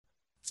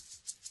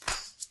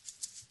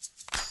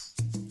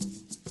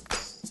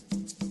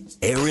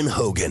Aaron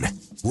Hogan,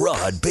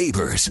 Rod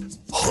Babers.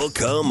 Hook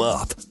 'em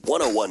up.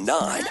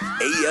 1019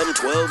 AM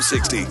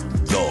 1260.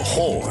 The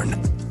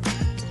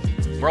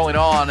Horn. Rolling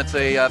on. It's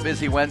a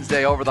busy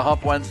Wednesday, over the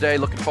hump Wednesday.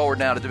 Looking forward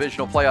now to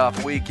divisional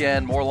playoff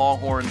weekend. More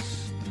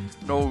Longhorns,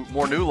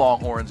 more new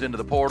Longhorns into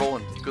the portal,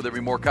 and could there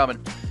be more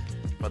coming?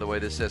 By the way,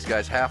 this says,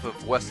 guys, half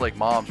of Westlake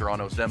moms are on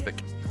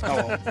Ozempic.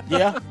 Oh,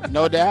 yeah,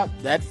 no doubt.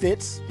 That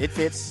fits. It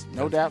fits,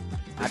 no doubt.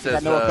 I think I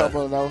know a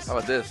couple of those. How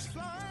about this?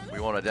 We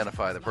won't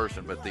identify the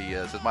person, but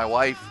it says, my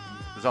wife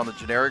is on the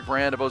generic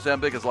brand of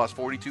Ozempic, has lost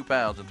 42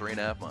 pounds in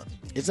 3.5 months.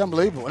 It's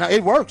unbelievable. Now,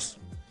 it works.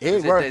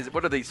 It works.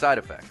 What are the side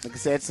effects? Like I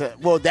said,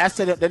 that's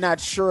what they're not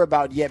sure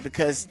about yet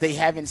because they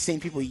haven't seen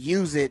people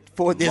use it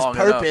for this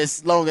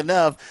purpose long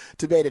enough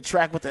to be able to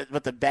track what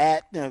the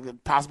bad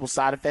possible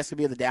side effects could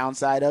be, or the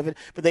downside of it.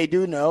 But they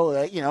do know,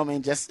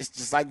 it's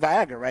just like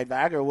Viagra, right?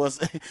 Viagra was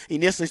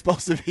initially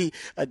supposed to be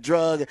a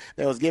drug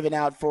that was given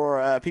out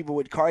for people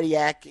with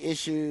cardiac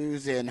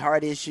issues and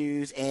heart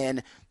issues,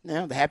 and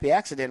the happy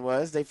accident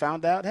was they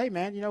found out, hey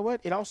man, you know what?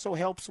 It also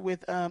helps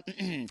with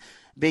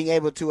being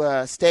able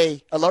to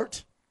stay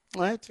alert.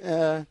 Right,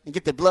 and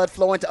get the blood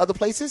flowing to other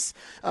places.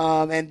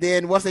 And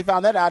then once they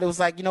found that out, it was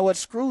like, you know what,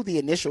 screw the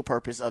initial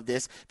purpose of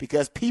this,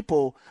 because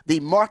the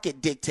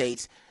market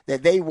dictates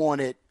that they want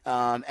it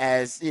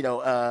as,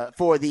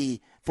 for the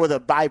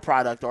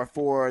byproduct or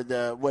for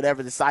the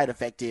whatever the side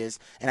effect is.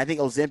 And I think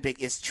Ozempic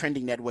is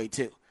trending that way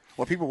too.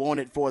 Well, people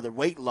want it for the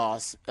weight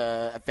loss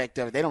effect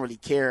of it. They don't really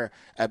care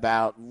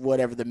about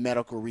whatever the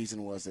medical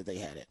reason was that they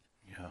had it.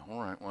 Yeah, all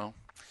right, well.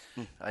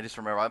 I just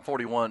remember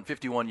I'm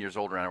 51 years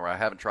old right now, where I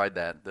haven't tried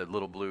the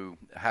little blue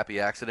happy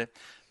accident.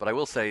 But I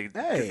will say,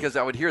 because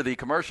I would hear the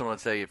commercial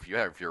and say, if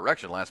your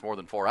erection lasts more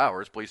than 4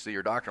 hours, please see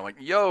your doctor. I'm like,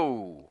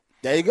 yo.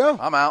 There you go.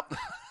 I'm out.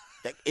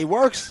 It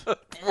works.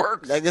 It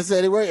works. Like I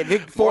said, it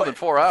works. More than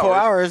 4 hours. 4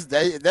 hours.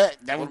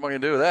 What am I going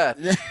to do with that?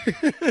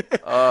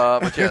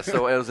 But yeah,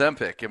 so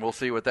Ozempic, and we'll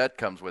see what that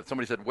comes with.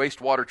 Somebody said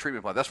wastewater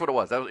treatment plant. That's what it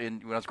was. That was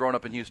when I was growing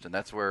up in Houston.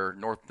 That's where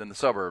north in the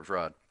suburbs,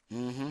 Rod.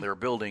 Mm-hmm. They were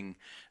building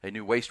a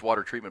new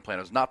wastewater treatment plant.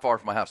 It was not far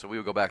from my house, so we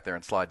would go back there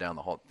and slide down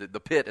the hole,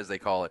 the pit, as they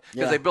call it,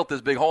 because they built this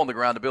big hole in the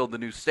ground to build the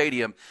new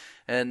stadium.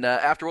 And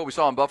after what we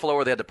saw in Buffalo,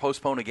 where they had to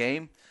postpone a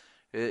game,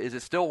 is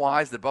it still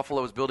wise that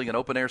Buffalo is building an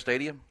open-air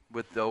stadium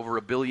with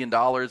over $1 billion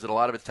and a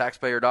lot of its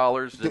taxpayer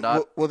dollars?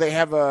 Will they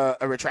have a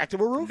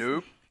retractable roof?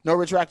 Nope. No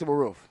retractable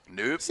roof.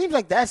 Nope. Seems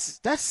like that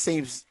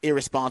seems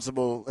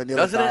irresponsible and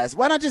ill-advised. Doesn't it?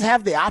 Why not just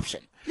have the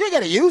option? You ain't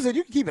got to use it.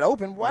 You can keep it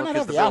open. Why not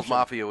have the option?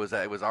 Because the Bills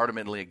Mafia was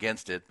ardently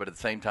against it, but at the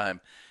same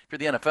time, if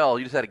you're the NFL,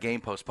 you just had a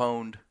game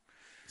postponed.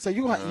 So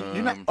you're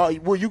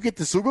not. Will you get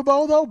the Super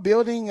Bowl though?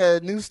 Building a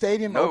new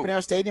stadium,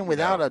 open-air stadium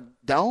without a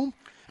dome?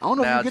 I don't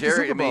know if you get the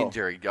Super Bowl.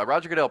 Jerry,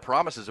 Roger Goodell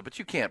promises it, but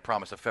you can't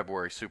promise a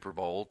February Super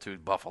Bowl to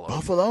Buffalo.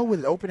 Buffalo with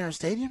an open-air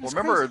stadium? Well,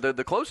 remember,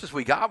 the closest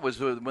we got was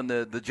when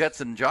the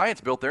Jets and Giants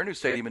built their new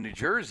stadium in New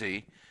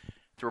Jersey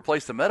to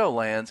replace the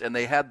Meadowlands, and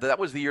that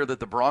was the year that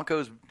the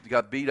Broncos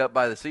got beat up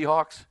by the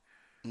Seahawks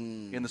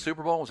in the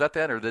Super Bowl. Was that,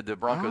 or did the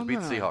Broncos beat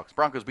the Seahawks?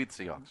 Broncos beat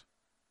the Seahawks.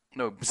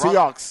 No,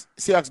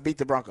 Seahawks beat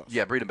the Broncos.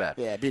 Yeah, beat them bad.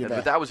 Yeah, beat them bad.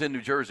 But that was in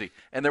New Jersey,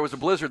 and there was a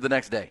blizzard the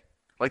next day.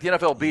 Like the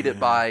NFL beat it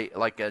by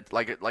like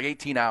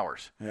 18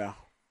 hours. Yeah.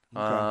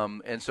 Okay.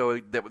 And so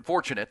they were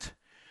fortunate.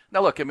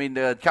 Now look, I mean,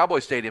 the Cowboy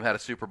Stadium had a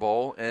Super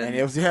Bowl, and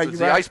it was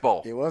the Ice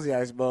Bowl. It was the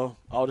Ice Bowl.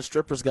 All the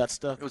strippers got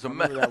stuck. It was a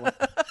mess.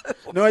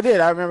 No, I did.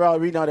 I remember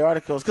reading all the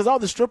articles because all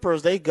the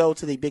strippers, they go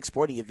to the big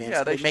sporting events.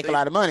 Yeah, they make a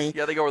lot of money.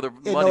 Yeah, they go where the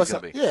money's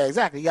going to be. Yeah,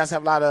 exactly. You guys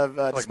have a lot of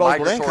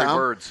disposable income.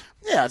 Birds.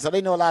 Yeah, so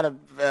they know a lot of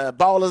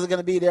ballers are going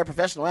to be there,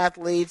 professional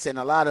athletes, and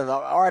a lot of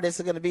artists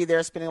are going to be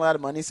there spending a lot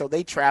of money. So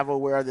they travel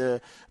where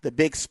the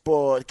big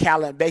sport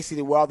calendar,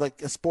 basically where all the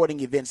sporting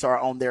events are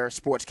on their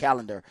sports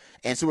calendar.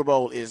 And Super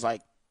Bowl is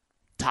like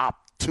top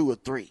 2 or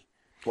 3.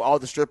 Well, all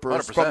the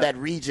strippers 100%. from that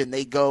region,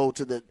 they go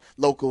to the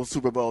local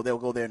Super Bowl. They'll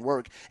go there and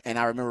work. And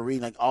I remember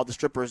reading, like, all the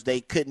strippers,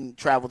 they couldn't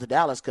travel to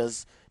Dallas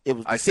because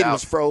the city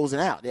was frozen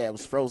out. Yeah, it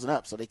was frozen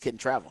up, so they couldn't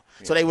travel.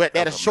 Yeah, so they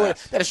had a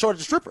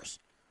shortage of strippers.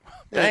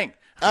 Dang.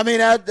 Yeah. I mean,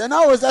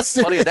 no, that's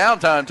plenty of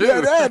downtime too.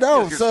 Yeah,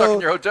 no. You're stuck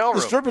in your hotel room.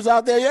 The strippers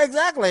out there, yeah,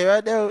 exactly.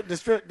 Right, they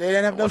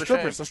didn't have no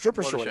strippers, so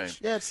stripper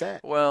shortage. Yeah, it's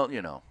sad. Well,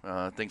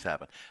 things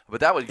happen. But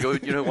that was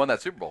who won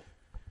that Super Bowl?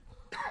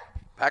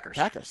 Packers.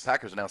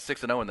 Packers are now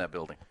 6-0 in that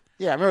building.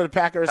 Yeah, I remember the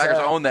Packers. Packers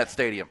own that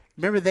stadium.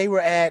 Remember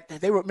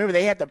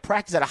they had to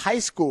practice at a high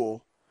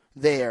school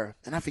there,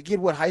 and I forget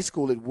what high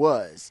school it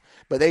was,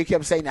 but they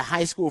kept saying the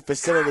high school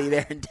facility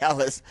there in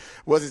Dallas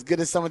was as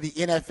good as some of the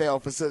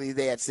NFL facilities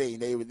they had seen.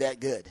 They were that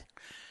good.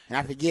 And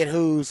I forget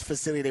whose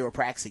facility they were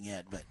practicing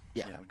at, but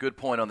yeah. Good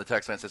point on the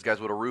text line. It says, guys,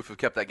 would a roof have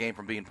kept that game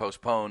from being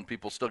postponed?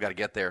 People still got to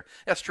get there.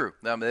 That's true.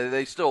 I mean,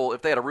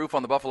 if they had a roof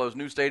on the Buffalo's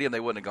new stadium, they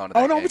wouldn't have gone to that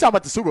game. We're talking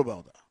about the Super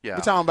Bowl, though. Yeah.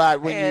 We're talking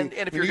about when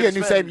if you get a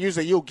new stadium,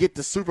 usually you'll get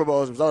the Super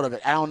Bowl as a result of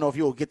it. I don't know if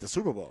you'll get the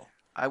Super Bowl.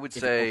 I would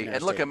say,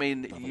 and look, I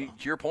mean,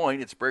 to your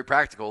point, it's very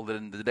practical that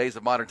in the days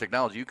of modern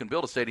technology, you can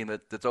build a stadium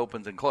that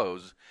opens and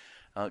closes.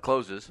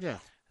 Yeah.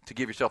 to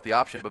give yourself the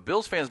option. But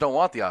Bills fans don't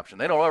want the option.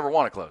 They don't ever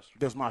want it closed.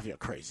 Bills Mafia are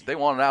crazy. They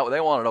want it out.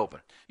 They want it open.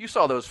 You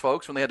saw those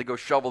folks when they had to go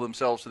shovel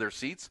themselves to their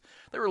seats.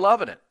 They were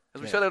loving it.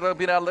 As we said, they'd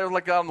been out there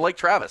like on Lake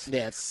Travis.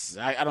 Yeah,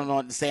 I don't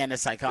understand the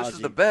psychology. This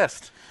is the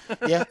best.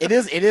 Yeah, it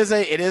is. It is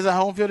a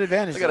home field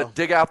advantage. They got to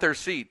dig out their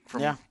seat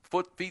from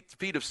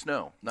feet of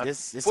snow, not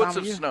it's foots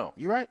of snow.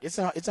 You're right. It's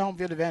a home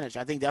field advantage.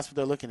 I think that's what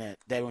they're looking at.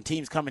 That when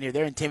teams come in here,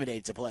 they're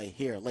intimidated to play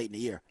here late in the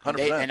year.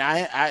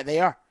 100%. They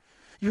are.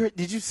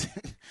 Did you see,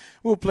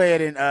 we'll play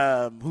it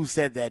in who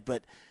said that,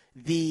 but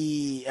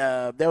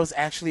there was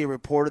actually a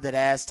reporter that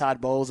asked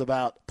Todd Bowles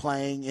about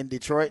playing in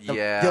Detroit,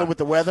 dealing with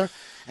the weather,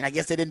 and I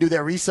guess they didn't do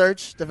their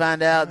research to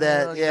find out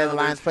that the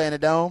Lions play in the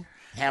Dome.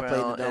 Played in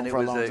the Dome for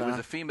a long time. It was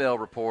a female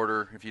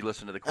reporter, if you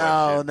listen to the question.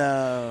 Oh,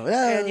 no.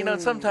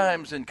 And,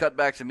 sometimes in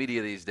cutbacks of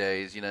media these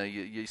days,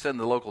 you send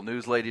the local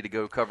news lady to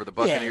go cover the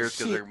Buccaneers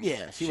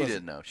because she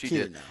didn't know. She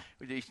did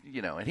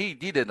know. And he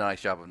did a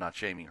nice job of not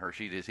shaming her.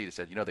 He just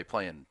said, they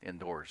play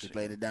indoors. They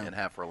played it down. And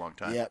have for a long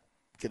time. Yep.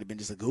 Could have been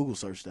just a Google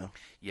search, though.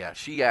 Yeah,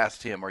 she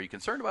asked him, are you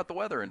concerned about the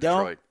weather in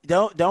Detroit?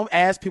 Don't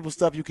ask people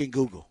stuff you can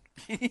Google.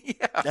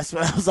 Yeah. That's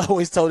what I was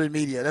always told in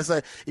media. That's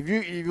like, if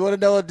you want to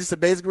know just a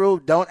basic rule,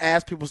 don't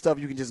ask people stuff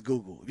you can just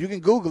Google. If you can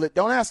Google it,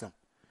 don't ask them.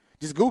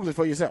 Just Google it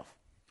for yourself.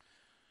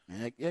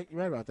 Yeah, you're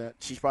right about that.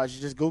 She probably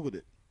just Googled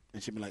it.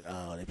 And she'd be like,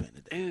 oh, they play in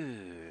the day.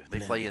 Ooh, they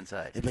play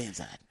inside. They play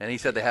inside. And he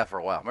said they have for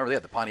a while. Remember, they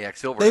had the Pontiac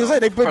Silver.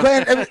 They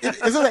playing.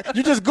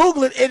 You just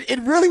Google it, it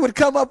really would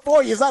come up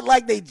for you. It's not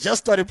like they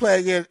just started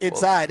playing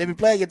inside. They've been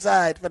playing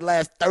inside for the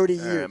last 30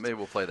 years. Right, maybe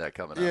we'll play that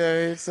coming up.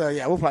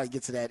 Yeah, we'll probably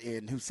get to that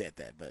in who said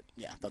that. But,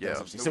 I thought that was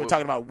interesting. So we're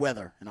talking about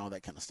weather and all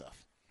that kind of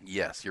stuff.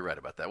 Yes, you're right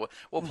about that.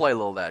 We'll play a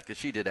little of that because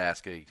she did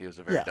ask. It was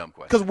a very dumb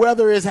question. Because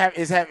weather is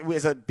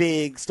a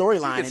big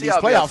storyline in these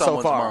playoffs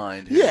so far.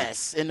 Mind,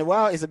 yes, in the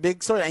wild, it's a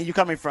big story. And you're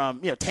coming from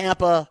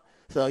Tampa,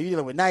 so you're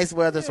dealing with nice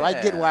weather. So I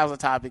get why it was a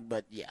topic,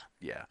 but yeah.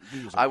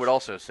 I would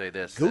also say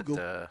this: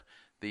 that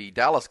the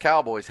Dallas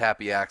Cowboys'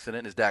 happy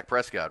accident is Dak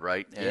Prescott,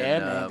 right?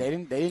 And, man,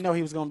 they didn't know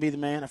he was going to be the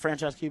man, a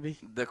franchise QB.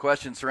 The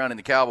questions surrounding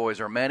the Cowboys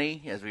are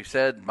many, as we've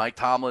said. Mike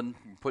Tomlin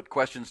put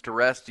questions to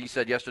rest. He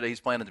said yesterday he's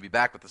planning to be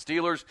back with the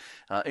Steelers.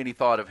 Any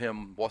thought of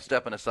him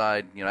stepping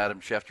aside? Adam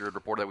Schefter had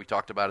reported that we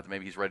talked about it, that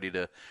maybe he's ready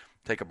to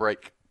take a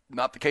break.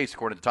 Not the case,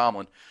 according to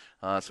Tomlin.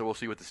 So we'll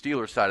see what the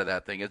Steelers' side of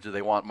that thing is. Do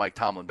they want Mike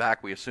Tomlin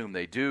back? We assume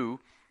they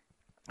do.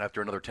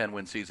 After another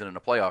 10-win season and a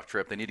playoff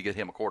trip, they need to get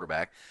him a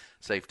quarterback,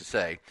 safe to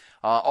say.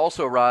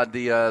 Also, Rod,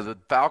 the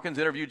Falcons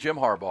interviewed Jim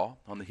Harbaugh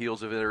on the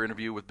heels of their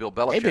interview with Bill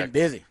Belichick.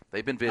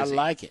 They've been busy. I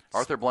like it.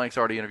 Arthur Blank's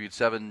already interviewed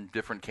 7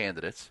 different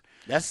candidates.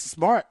 That's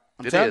smart.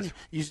 I'm telling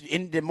you,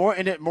 the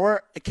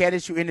more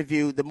candidates you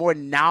interview, the more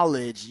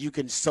knowledge you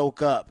can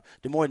soak up,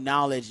 the more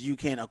knowledge you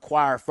can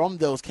acquire from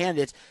those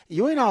candidates.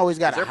 You ain't always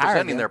got to hire them. They're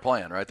presenting their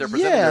plan, right? They're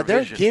presenting their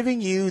vision. They're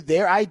giving you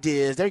their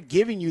ideas. They're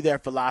giving you their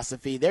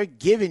philosophy. They're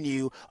giving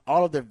you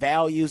all of their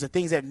values, the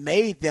things that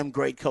made them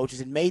great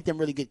coaches and made them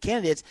really good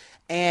candidates.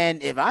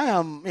 And if I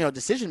am, a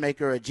decision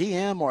maker, a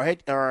GM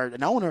or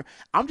an owner,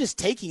 I'm just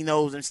taking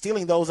those and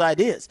stealing those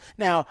ideas.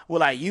 Now,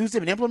 will I use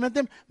them and implement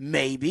them?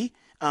 Maybe.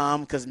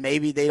 Because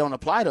maybe they don't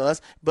apply to us.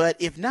 But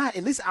if not,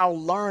 at least I'll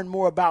learn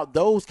more about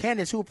those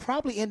candidates who will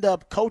probably end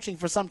up coaching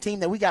for some team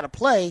that we got to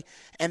play,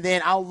 and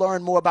then I'll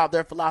learn more about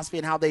their philosophy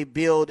and how they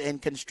build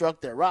and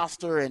construct their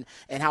roster and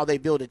how they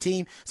build a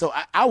team. So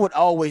I would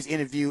always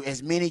interview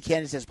as many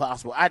candidates as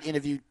possible. I'd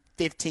interview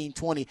 15,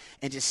 20,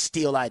 and just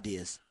steal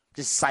ideas.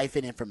 Just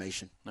siphon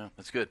information. No,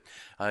 that's good.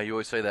 You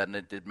always say that, and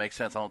it makes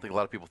sense. I don't think a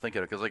lot of people think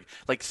of it because,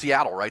 like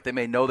Seattle, right? They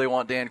may know they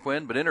want Dan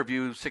Quinn, but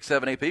interview 6,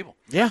 7, 8 people.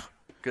 Yeah.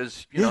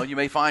 Because, you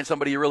may find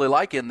somebody you really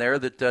like in there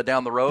that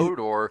down the road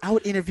or – I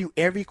would interview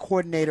every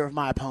coordinator of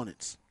my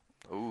opponents.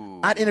 Ooh.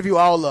 I'd interview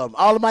all of them.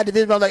 All of my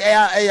division, I'm like,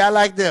 hey, I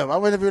like them. I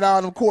would interview all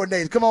of them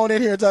coordinators. Come on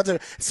in here and talk to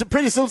them. So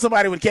pretty soon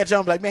somebody would catch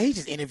on, like, man, he's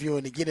just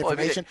interviewing to get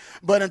information.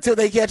 But until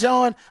they catch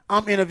on,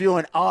 I'm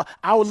interviewing.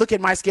 I would look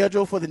at my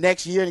schedule for the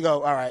next year and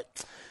go, all right,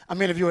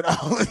 I'm interviewing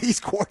all of these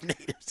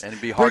coordinators. And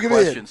it'd be hard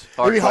questions.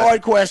 It'd be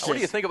hard questions. What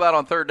do you think about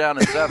on 3rd down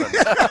and 7?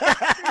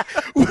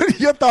 What are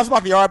your thoughts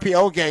about the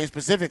RPO game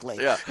specifically?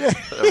 Yeah,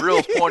 a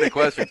real pointed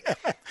question.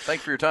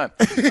 Thanks for your time.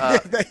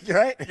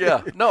 Right?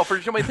 Yeah. No,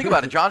 for somebody, think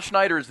about it. John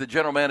Schneider is the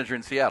general manager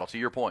in Seattle, to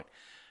your point.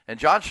 And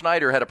John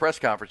Schneider had a press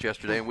conference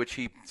yesterday in which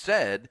he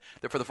said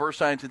that for the first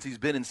time since he's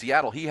been in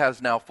Seattle, he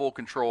has now full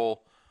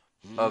control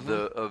of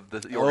the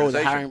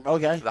organization,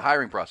 the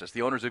hiring process.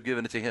 The owners have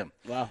given it to him.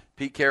 Wow.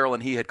 Pete Carroll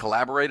and he had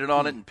collaborated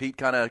on it, and Pete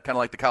kind of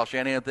like the Kyle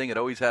Shanahan thing, had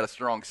always had a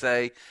strong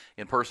say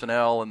in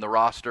personnel and the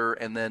roster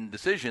and then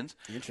decisions.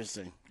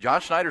 Interesting. John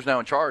Schneider's now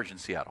in charge in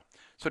Seattle.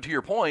 So to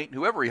your point,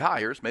 whoever he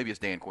hires, maybe it's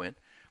Dan Quinn,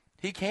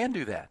 he can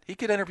do that. He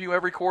could interview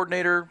every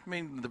coordinator. I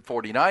mean, the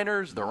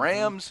 49ers, the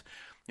Rams,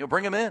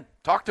 bring him in.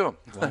 Talk to him.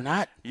 Why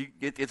not?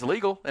 It's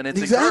legal and it's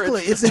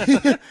exactly. It's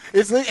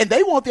and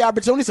they want the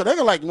opportunity, so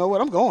they're like, you know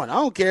what, I'm going. I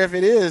don't care if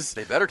it is.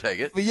 They better take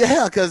it.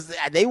 Yeah, because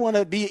they want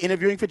to be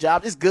interviewing for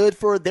jobs. It's good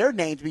for their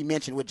name to be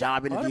mentioned with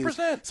job interviews.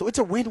 100%. So it's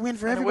a win-win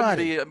for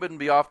everybody. It wouldn't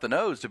be off the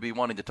nose to be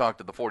wanting to talk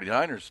to the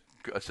 49ers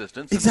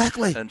assistants.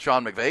 Exactly. And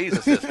Sean McVay's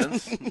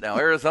assistants. Now,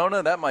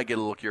 Arizona, that might get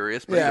a little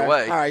curious, but either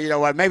way. All right, you know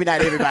what? Maybe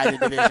not everybody in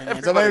the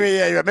division. So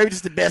maybe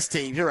just the best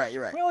teams. You're right.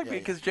 Well,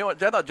 because I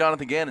thought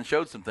Jonathan Gannon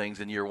showed some things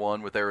in year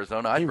one with Arizona.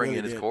 I'd bring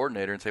in his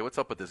coordinator and say, what's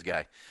up with this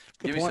guy?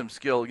 Give me some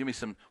skill. Give me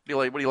some –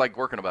 what do you like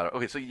working about it?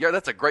 Okay, so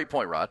that's a great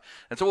point, Rod.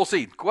 And so we'll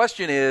see.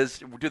 Question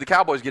is, do the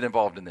Cowboys get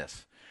involved in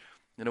this?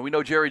 You know, we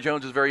know Jerry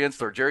Jones is very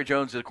insular. Jerry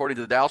Jones, according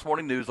to the Dallas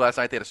Morning News last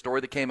night, they had a story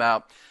that came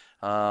out.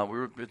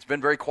 It's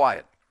been very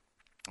quiet.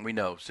 We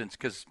know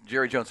because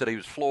Jerry Jones said he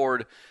was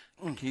floored.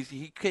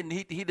 He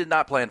did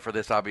not plan for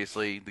this.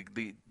 Obviously,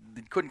 they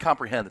couldn't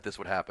comprehend that this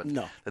would happen.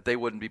 No, that they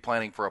wouldn't be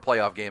planning for a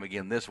playoff game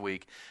again this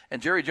week.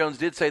 And Jerry Jones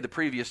did say the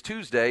previous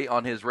Tuesday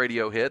on his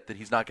radio hit that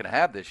he's not going to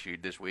have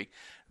this week.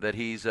 That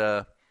he's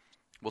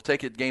will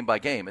take it game by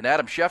game. And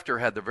Adam Schefter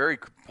had the very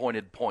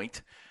pointed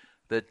point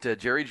that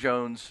Jerry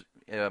Jones.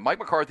 Mike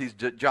McCarthy's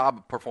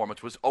job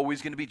performance was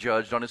always going to be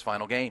judged on his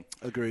final game.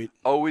 Agreed.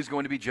 Always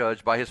going to be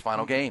judged by his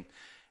final game.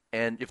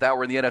 And if that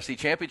were in the NFC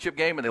Championship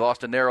game and they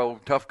lost a narrow,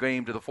 tough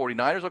game to the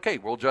 49ers, okay,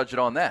 we'll judge it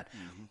on that.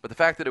 Mm-hmm. But the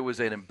fact that it was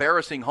an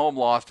embarrassing home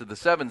loss to the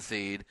 7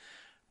 seed,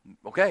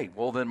 okay,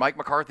 well then Mike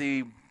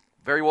McCarthy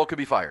very well could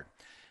be fired.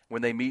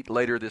 When they meet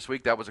later this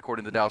week, that was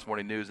according to the Dallas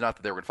Morning News, not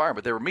that they were going to fire him,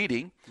 but they were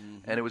meeting,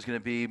 and it was going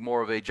to be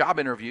more of a job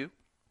interview.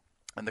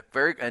 And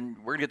we're going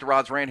to get to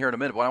Rod's rant here in a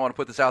minute, but I want to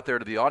put this out there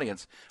to the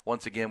audience.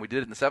 Once again, we did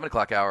it in the 7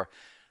 o'clock hour.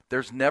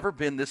 There's never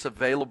been this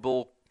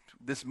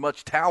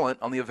much talent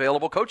on the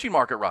available coaching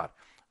market, Rod.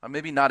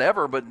 Maybe not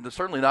ever, but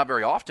certainly not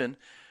very often.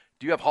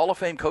 Do you have Hall of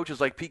Fame coaches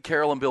like Pete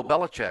Carroll and Bill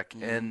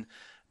Belichick and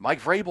Mike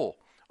Vrabel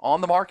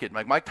on the market?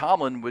 Like Mike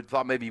Tomlin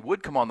thought maybe he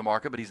would come on the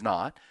market, but he's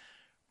not.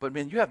 But,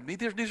 man,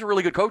 these are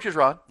really good coaches,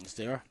 Rod. Yes,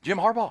 they are. Jim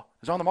Harbaugh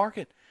is on the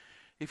market.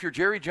 If you're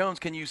Jerry Jones,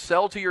 can you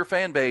sell to your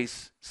fan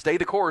base, stay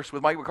the course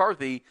with Mike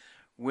McCarthy,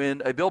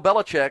 when a Bill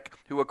Belichick,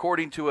 who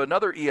according to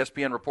another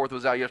ESPN report that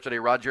was out yesterday,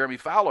 Rod, Jeremy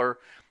Fowler,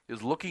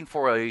 is looking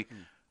for a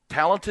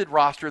talented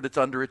roster that's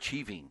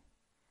underachieving?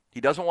 He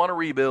doesn't want to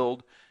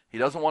rebuild. He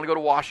doesn't want to go to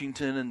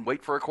Washington and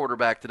wait for a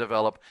quarterback to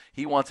develop.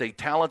 He wants a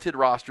talented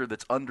roster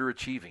that's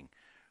underachieving.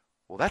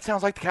 Well, that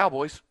sounds like the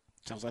Cowboys.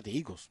 Sounds like the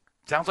Eagles.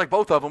 Sounds like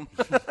both of them.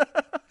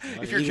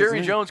 If you're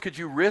Jerry Jones, could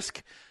you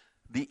risk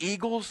the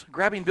Eagles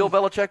grabbing Bill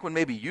Belichick when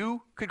maybe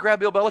you could grab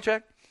Bill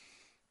Belichick?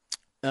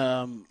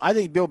 I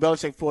think Bill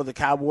Belichick for the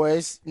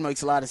Cowboys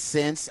makes a lot of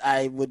sense.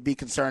 I would be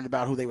concerned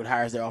about who they would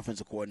hire as their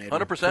offensive coordinator.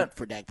 100%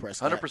 for Dak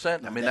Prescott.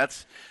 100%. I mean,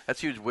 that's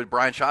huge. Would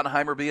Brian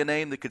Schottenheimer be a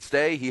name that could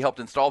stay? He helped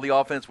install the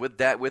offense with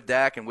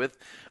Dak and with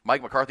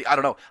Mike McCarthy. I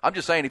don't know. I'm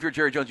just saying, if you're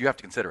Jerry Jones, you have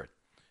to consider it.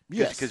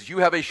 Yes, because you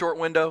have a short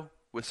window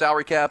with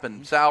salary cap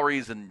and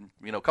salaries, and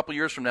a couple of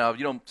years from now,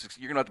 you're going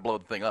to have to blow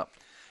the thing up.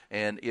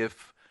 And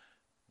if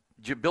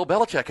Bill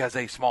Belichick has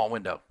a short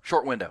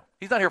window.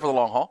 He's not here for the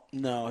long haul.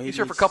 No. He's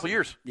here for a couple of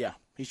years. Yeah.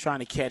 He's trying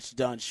to catch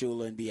Don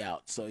Shula and be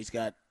out. So he's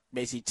got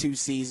basically 2 or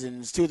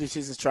 3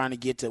 seasons trying to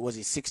get to,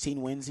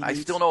 16 wins he needs?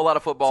 I still know a lot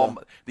of football.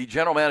 So, the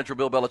general manager,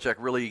 Bill Belichick,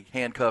 really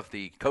handcuffed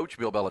the coach,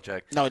 Bill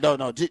Belichick.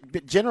 No.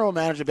 General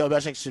manager Bill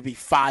Belichick should be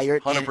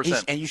fired.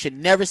 100%. And you should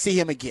never see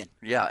him again.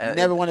 Yeah. You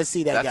never want to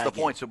see that guy That's the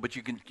again. point. So, but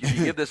you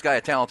give this guy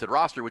a talented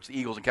roster, which the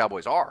Eagles and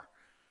Cowboys are.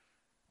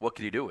 What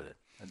can you do with it?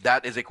 And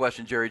that is a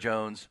question Jerry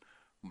Jones,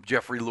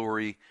 Jeffrey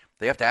Lurie,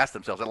 they have to ask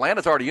themselves.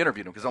 Atlanta's already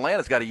interviewed him because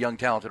Atlanta's got a young,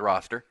 talented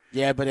roster.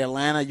 Yeah, but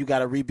Atlanta, you got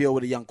to rebuild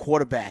with a young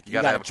quarterback. You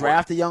got to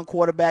draft a young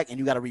quarterback, and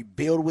you got to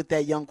rebuild with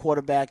that young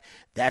quarterback.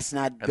 That's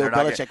not Bill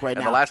Belichick right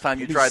now. And the last time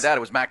you tried that,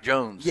 it was Mac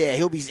Jones. Yeah,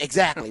 he'll be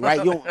exactly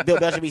right. Bill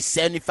Belichick will be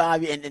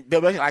 75, and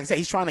Bill Belichick, like I said,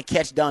 he's trying to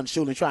catch Don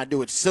Shula and trying to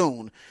do it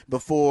soon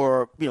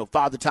before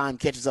Father Time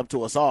catches up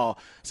to us all.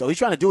 So he's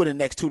trying to do it in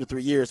the next 2 to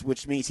 3 years,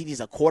 which means he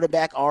needs a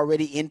quarterback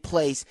already in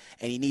place,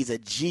 and he needs a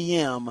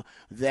GM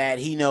that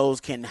he knows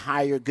can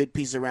hire good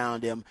pieces around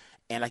him.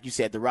 And like you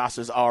said, the roster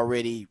is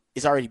already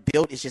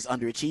built. It's just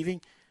underachieving.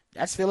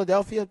 That's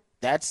Philadelphia.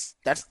 That's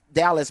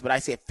Dallas. But I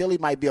said Philly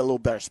might be a little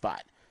better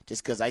spot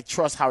just because I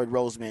trust Howard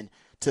Roseman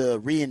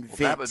to reinvent.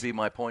 Well, that would be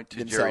my point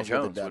to Jerry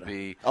Jones. Would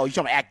be, you're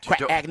trying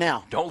to act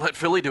now. Don't let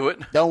Philly do it.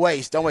 Don't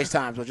waste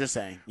time. Is what you're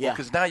saying. Yeah.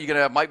 Because now you're going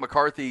to have Mike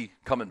McCarthy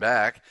coming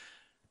back,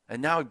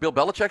 and now Bill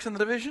Belichick's in the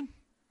division.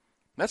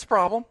 That's a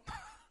problem.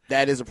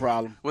 That is a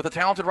problem. With a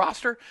talented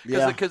roster?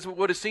 Because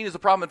what is seen as a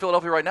problem in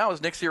Philadelphia right now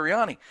is Nick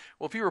Sirianni.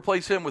 Well, if you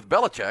replace him with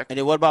Belichick. And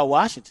then what about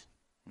Washington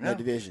in that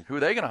division? Who are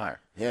they going to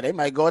hire? Yeah, they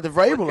might go at the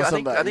Vrabel or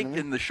somebody. I think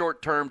in the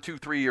short term,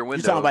 2-3 year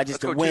window. You're talking about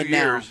just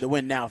the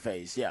win now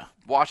phase, yeah.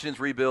 Washington's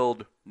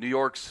rebuild. New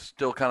York's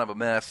still kind of a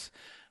mess.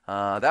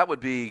 That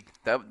would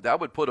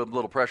put a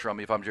little pressure on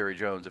me if I'm Jerry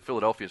Jones. If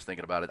Philadelphia's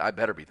thinking about it, I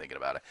better be thinking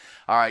about it.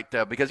 All right,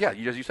 because,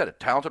 as you said it,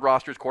 talented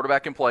rosters,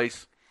 quarterback in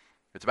place.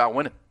 It's about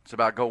winning. It's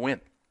about go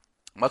win.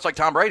 Much like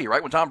Tom Brady,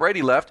 right? When Tom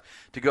Brady left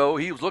to go,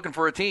 he was looking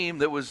for a team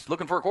that was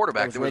looking for a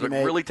quarterback. There was a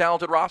really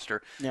talented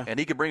roster, and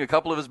he could bring a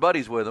couple of his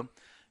buddies with him,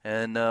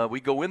 and we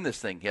go win this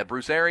thing. He had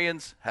Bruce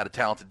Arians, had a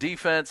talented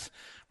defense,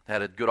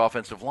 had a good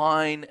offensive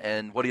line,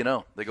 and what do you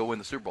know? They go win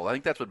the Super Bowl. I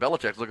think that's what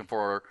Belichick's looking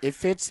for. It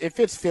fits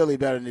Philly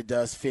better than it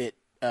does fit,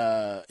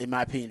 in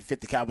my opinion, fit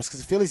the Cowboys,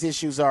 because the Phillies'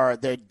 issues are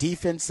their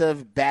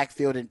defensive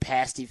backfield and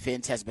pass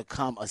defense has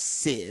become a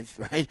sieve,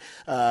 right?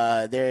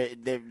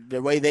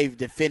 The way they've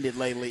defended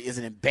lately is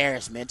an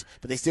embarrassment,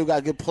 but they still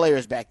got good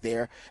players back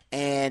there.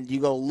 And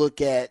you go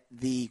look at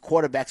the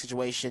quarterback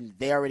situation.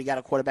 They already got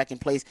a quarterback in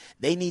place.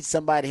 They need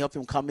somebody to help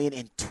them come in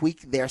and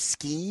tweak their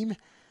scheme.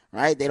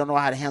 Right? They don't know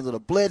how to handle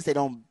the blitz. They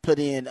don't put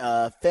in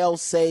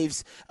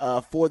fail-safes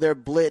for their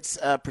blitz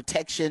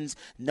protections,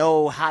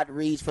 no hot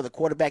reads for the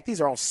quarterback. These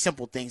are all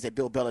simple things that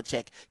Bill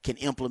Belichick can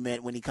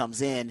implement when he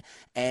comes in.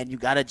 And you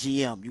got a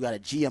GM. You got a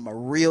GM, a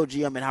real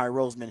GM in Howie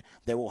Roseman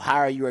that will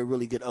hire you a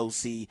really good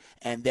OC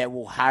and that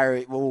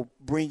will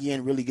bring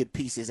in really good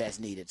pieces as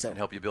needed. So and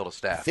help you build a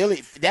staff.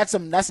 Philly, that's a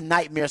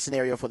nightmare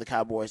scenario for the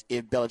Cowboys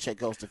if Belichick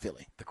goes to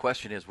Philly. The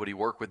question is, would he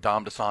work with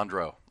Dom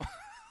DeSandro?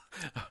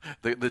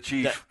 the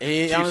chief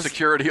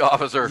security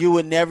officer. You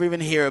would never even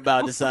hear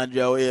about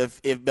DeSandro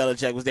if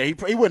Belichick was there.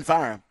 He wouldn't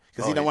fire him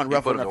because he don't want to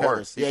ruffle enough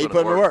feathers. Yeah, he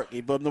put him to work.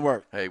 He put him to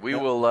work. Hey, we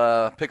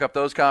will pick up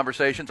those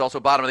conversations. Also,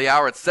 bottom of the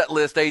hour at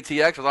Setlist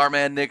ATX with our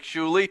man Nick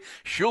Shuley.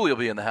 Shuley will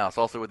be in the house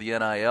also with the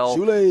NIL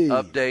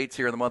updates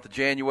here in the month of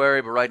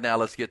January. But right now,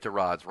 let's get to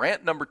Rod's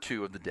rant number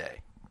 2 of the day.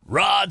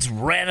 Rod's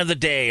Rant of the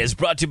Day is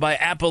brought to you by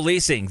Apple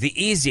Leasing,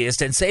 the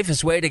easiest and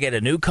safest way to get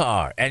a new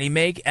car. Any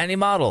make, any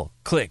model.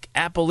 Click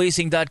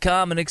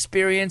appleleasing.com and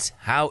experience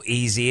how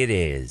easy it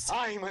is.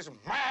 I'm as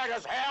mad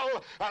as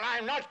hell, and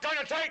I'm not going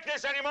to take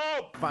this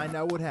anymore. Find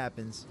out what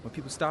happens when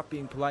people stop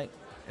being polite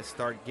and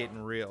start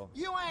getting real.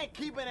 You ain't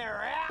keeping it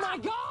real. My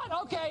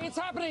God! Okay, it's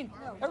happening.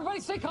 Everybody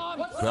stay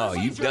calm. Oh,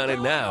 you've done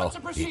it now.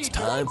 It's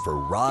time for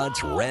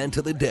Rod's Rant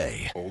of the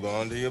Day. Hold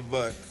on to your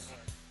butts.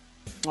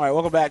 All right,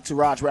 welcome back to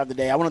Rod's Rant of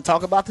the Day. I want to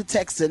talk about the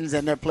Texans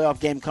and their playoff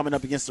game coming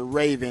up against the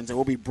Ravens, and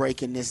we'll be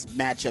breaking this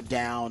matchup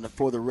down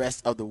for the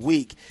rest of the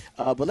week.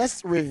 But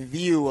let's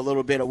review a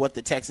little bit of what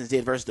the Texans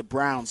did versus the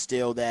Browns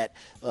still that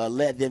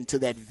led them to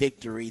that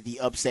victory,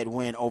 the upset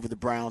win over the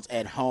Browns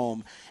at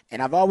home.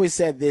 And I've always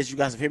said this. You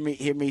guys have heard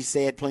me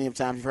say it plenty of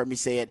times. You've heard me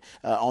say it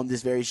on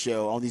this very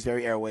show, on these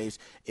very airwaves.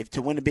 If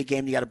to win a big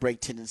game, you got to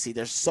break tendency.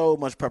 There's so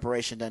much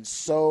preparation done,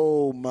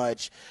 so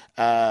much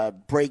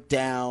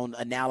breakdown,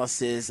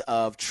 analysis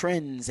of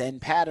trends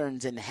and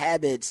patterns and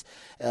habits,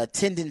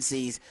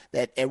 tendencies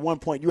that at one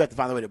point you have to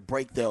find a way to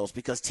break those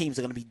because teams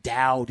are going to be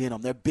dialed in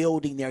them. They're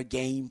building their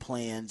game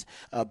plans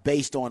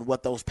based on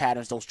what those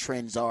patterns, those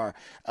trends are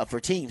for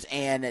teams.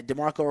 And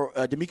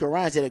DeMeco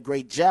Ryans did a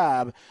great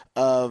job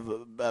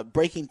of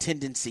breaking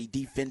tendency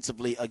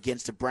defensively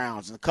against the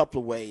Browns in a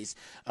couple of ways.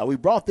 We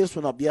brought this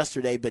one up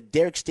yesterday, but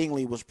Derek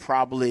Stingley was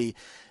probably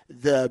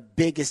the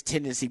biggest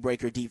tendency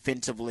breaker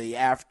defensively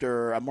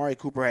after Amari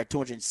Cooper had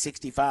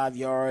 265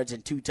 yards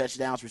and 2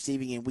 touchdowns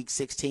receiving in Week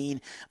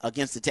 16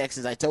 against the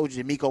Texans. I told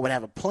you DeMeco would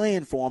have a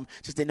plan for him,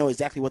 just didn't know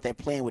exactly what that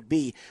plan would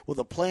be. Well,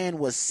 the plan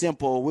was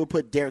simple. We'll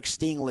put Derek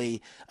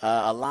Stingley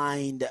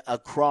aligned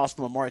across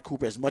from Amari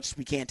Cooper as much as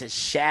we can to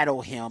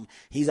shadow him.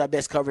 He's our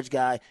best coverage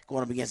guy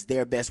going up against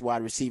their best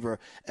wide receiver,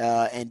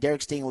 and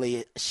Derek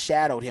Stingley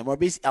shadowed him, or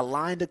basically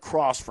aligned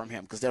across from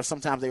him, because there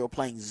sometimes they were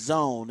playing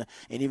zone,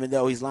 and even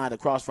though he's lined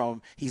across from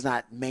him, he's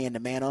not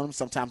man-to-man on him.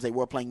 Sometimes they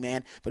were playing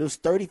man, but it was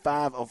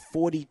 35 of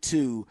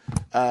 42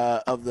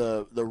 of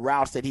the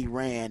routes that he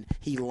ran,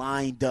 he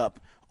lined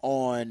up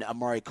on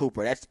Amari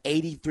Cooper. That's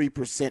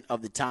 83%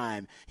 of the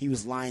time he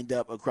was lined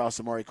up across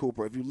Amari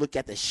Cooper. If you look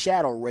at the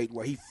shadow rate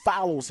where he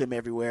follows him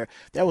everywhere,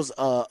 that was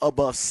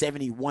above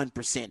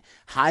 71%.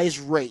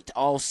 Highest rate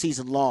all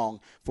season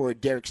long for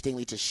Derek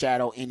Stingley to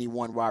shadow any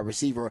one wide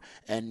receiver.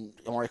 And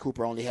Amari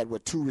Cooper only had,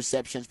 2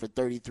 receptions for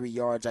 33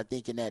 yards, I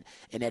think, in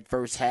that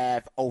first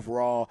half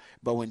overall.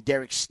 But when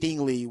Derek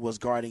Stingley was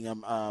guarding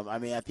him,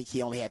 I think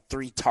he only had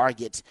 3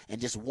 targets and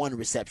just 1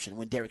 reception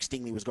when Derek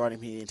Stingley was guarding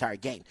him the entire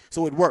game.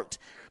 So it worked.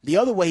 The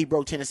other way he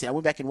broke Tennessee, I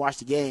went back and watched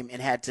the game and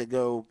had to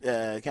go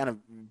kind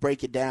of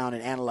break it down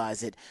and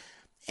analyze it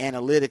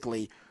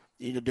analytically.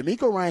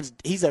 DeMeco Ryans,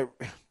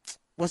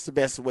 what's the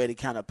best way to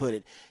kind of put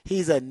it?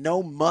 He's a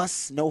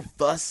no-muss,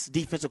 no-fuss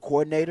defensive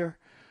coordinator.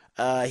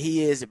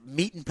 He is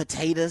meat and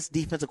potatoes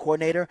defensive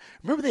coordinator.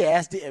 Remember they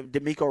asked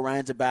DeMeco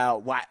Ryans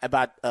about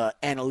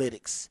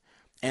analytics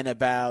and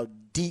about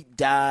deep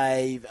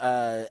dive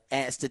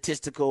and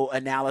statistical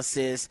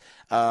analysis,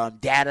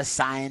 data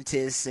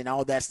scientists and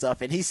all that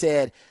stuff. And he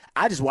said,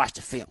 I just watch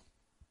the film,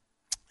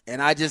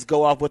 and I just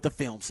go off what the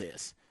film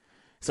says.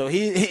 So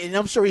and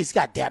I'm sure he's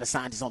got data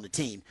scientists on the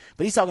team,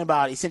 but he's talking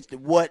about essentially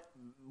what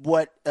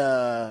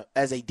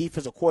as a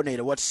defensive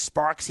coordinator, what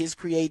sparks his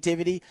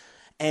creativity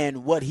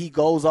and what he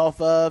goes off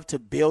of to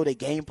build a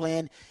game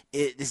plan.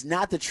 It's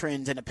not the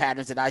trends and the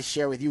patterns that I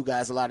share with you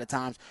guys a lot of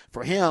times.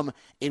 For him,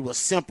 it was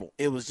simple.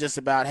 It was just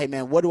about, hey,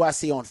 man, what do I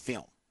see on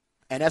film?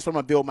 And that's what I'm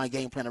going to build my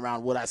game plan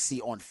around, what I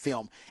see on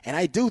film. And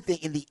I do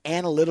think in the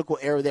analytical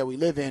era that we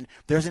live in,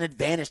 there's an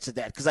advantage to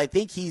that because I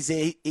think he's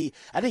in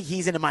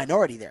a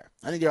minority there.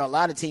 I think there are a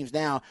lot of teams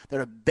now that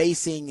are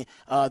basing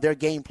their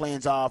game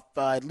plans off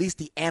at least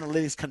the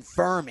analytics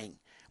confirming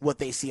what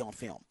they see on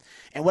film.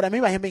 And what I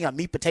mean by him being a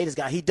meat potatoes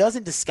guy, he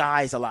doesn't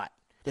disguise a lot.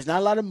 There's not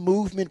a lot of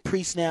movement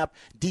pre-snap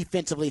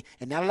defensively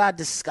and not a lot of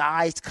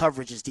disguised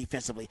coverages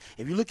defensively.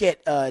 If you look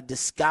at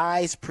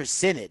disguise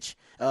percentage,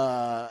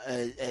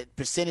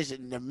 percentage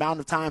and the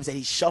amount of times that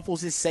he shuffles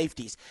his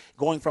safeties,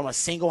 going from a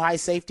single high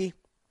safety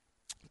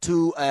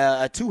to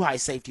a two high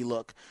safety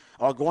look,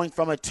 or going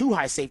from a two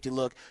high safety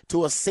look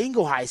to a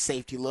single high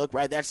safety look,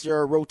 right? That's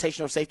your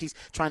rotational safeties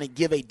trying to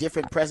give a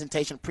different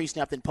presentation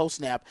pre-snap than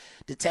post-snap.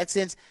 The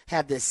Texans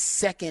have the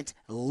second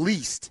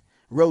least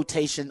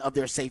rotation of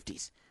their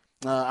safeties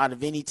out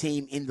of any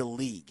team in the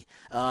league.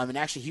 And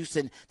actually,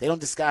 Houston, they don't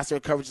disguise their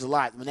coverages a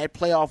lot. When that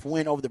playoff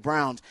win over the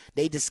Browns,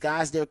 they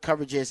disguised their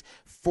coverages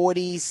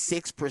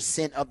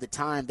 46% of the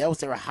time. That was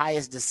their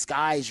highest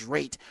disguise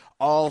rate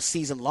all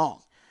season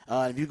long.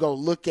 If you go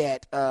look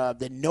at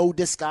the no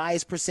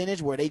disguise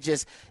percentage, where they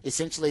just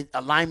essentially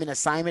alignment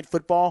assignment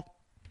football,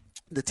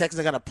 the Texans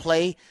are going to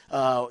play.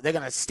 They're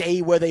going to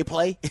stay where they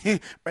play.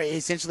 Right?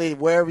 Essentially,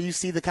 wherever you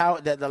see the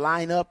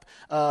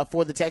lineup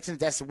for the Texans,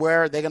 that's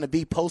where they're going to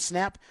be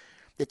post-snap.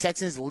 The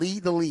Texans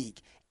lead the league,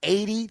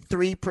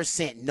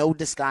 83% no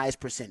disguise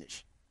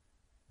percentage.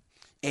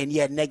 And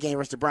yet in that game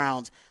versus the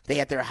Browns, they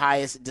had their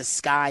highest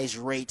disguise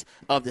rate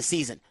of the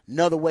season.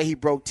 Another way he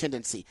broke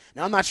tendency.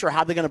 Now, I'm not sure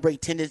how they're going to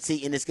break tendency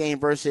in this game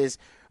versus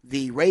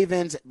the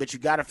Ravens, but you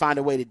got to find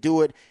a way to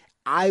do it.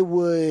 I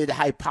would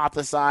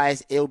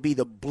hypothesize it'll be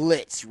the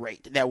blitz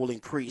rate that will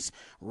increase.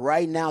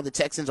 Right now, the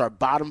Texans are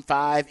bottom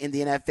 5 in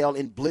the NFL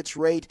in blitz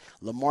rate.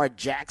 Lamar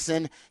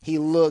Jackson, he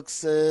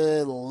looks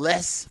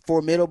less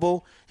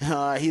formidable.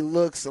 He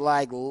looks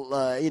like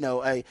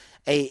a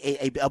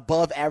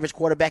above average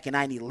quarterback and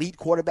an elite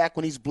quarterback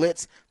when he's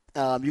blitzed.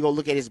 You go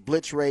look at his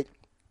blitz rate,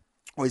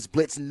 or his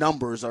blitz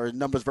numbers, or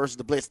numbers versus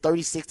the blitz.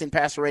 36th in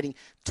passer rating,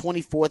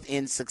 24th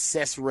in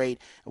success rate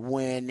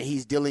when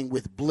he's dealing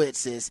with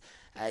blitzes.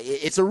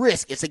 It's a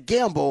risk. It's a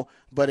gamble,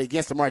 but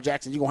against Lamar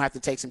Jackson, you're going to have to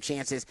take some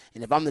chances.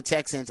 And if I'm the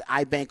Texans,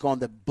 I bank on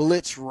the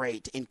blitz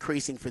rate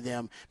increasing for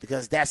them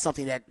because that's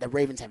something that the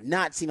Ravens have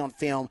not seen on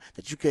film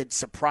that you could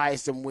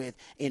surprise them with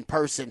in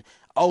person.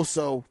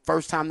 Also,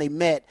 first time they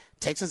met,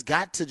 Texans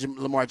got to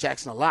Lamar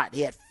Jackson a lot.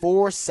 He had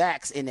 4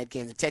 sacks in that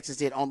game. The Texans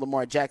did on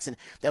Lamar Jackson.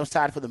 That was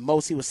tied for the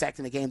most he was sacked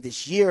in the game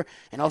this year,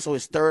 and also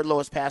his third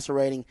lowest passer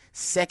rating,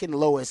 second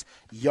lowest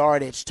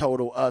yardage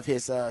total of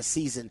his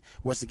season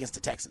was against the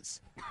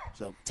Texans.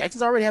 So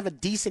Texans already have a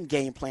decent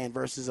game plan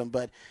versus them,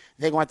 but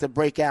they're going to have to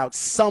break out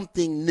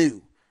something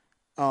new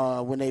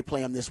when they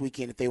play them this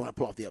weekend if they want to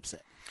pull off the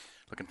upset.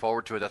 Looking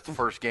forward to it. That's the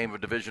first game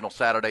of divisional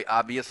Saturday,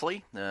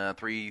 obviously.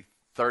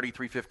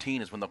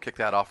 3:15 is when they'll kick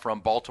that off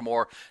from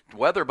Baltimore.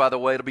 Weather, by the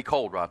way, it'll be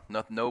cold, Rod.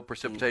 No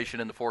precipitation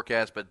in the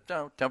forecast, but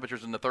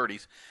temperatures in the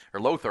 30s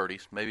or low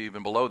 30s, maybe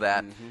even below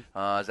that.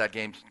 As that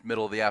game's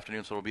middle of the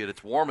afternoon, so it'll be at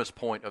its warmest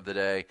point of the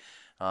day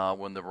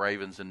when the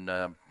Ravens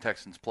and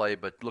Texans play.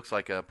 But looks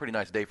like a pretty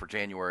nice day for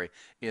January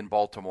in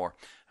Baltimore.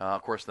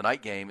 Of course, the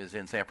night game is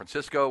in San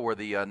Francisco, where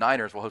the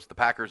Niners will host the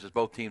Packers as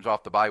both teams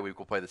off the bye week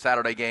will play the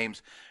Saturday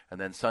games. And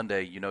then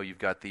Sunday, you've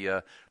got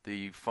the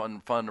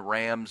fun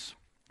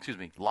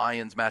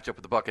Lions match up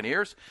with the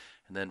Buccaneers.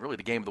 And then really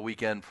the game of the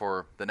weekend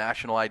for the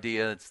national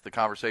idea, it's the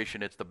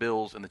conversation, it's the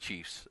Bills and the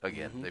Chiefs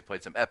again. They've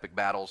played some epic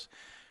battles,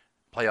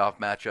 playoff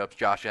matchups,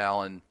 Josh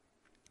Allen,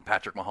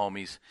 Patrick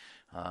Mahomes.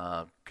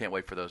 Can't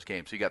wait for those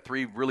games. So you got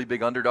 3 really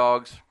big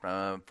underdogs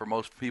for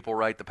most people,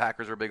 right? The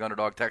Packers are a big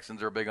underdog,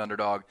 Texans are a big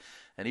underdog,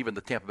 and even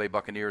the Tampa Bay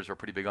Buccaneers are a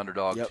pretty big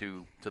underdog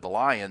to the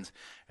Lions.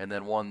 And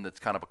then one that's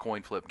kind of a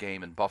coin flip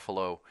game in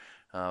Buffalo.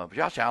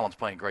 Josh Allen's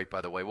playing great,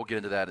 by the way. We'll get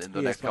into that in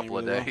the next couple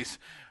of days.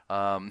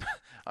 I'm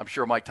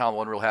sure Mike Tomlin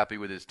wasn't real happy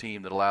with his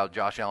team that allowed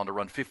Josh Allen to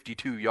run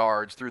 52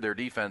 yards through their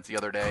defense the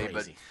other day.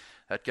 Crazy.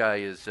 But that guy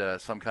is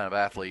some kind of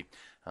athlete.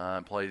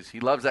 He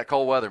loves that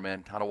cold weather,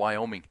 man, out of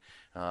Wyoming.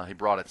 He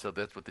brought it, so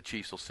that's what the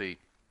Chiefs will see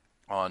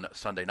on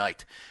Sunday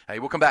night. Hey,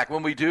 we'll come back.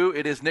 When we do,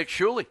 it is Nick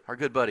Shuley, our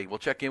good buddy. We'll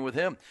check in with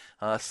him.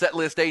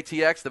 Setlist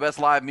ATX, the best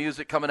live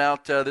music coming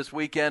out this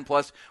weekend,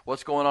 plus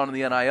what's going on in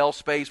the NIL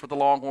space with the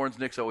Longhorns.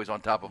 Nick's always on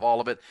top of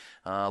all of it.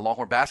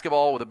 Longhorn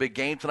basketball with a big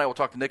game tonight. We'll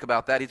talk to Nick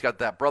about that. He's got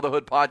that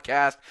Brotherhood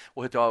podcast.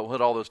 We'll hit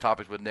all those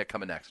topics with Nick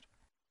coming next.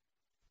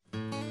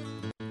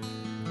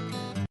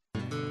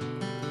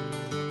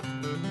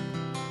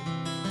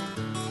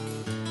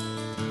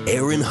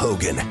 Aaron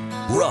Hogan,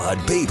 Rod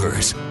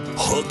Babers,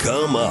 Hook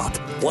 'em Up,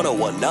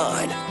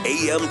 1019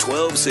 AM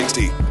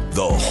 1260,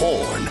 The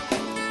Horn.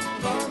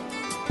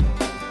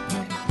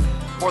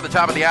 For the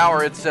top of the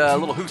hour, it's a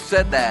little Who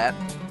Said That.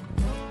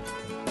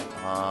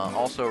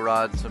 Also,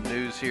 Rod, some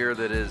news here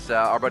that is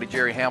our buddy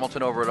Jerry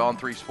Hamilton over at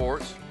On3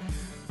 Sports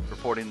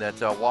reporting that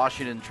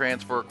Washington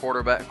transfer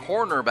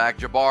cornerback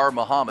Jabbar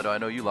Muhammad, I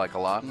know you like a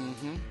lot,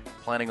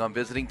 planning on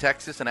visiting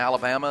Texas and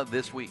Alabama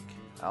this week.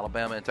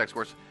 Alabama and Texas, of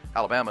course.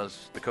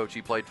 Alabama's the coach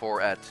he played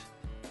for at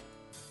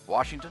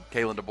Washington.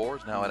 Kalen DeBoer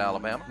is now at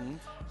Alabama.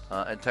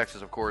 And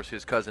Texas, of course,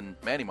 his cousin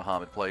Manny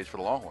Muhammad plays for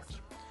the Longhorns.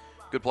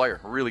 Good player,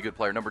 really good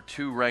player. Number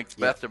 2 ranked,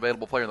 best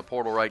available player in the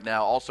portal right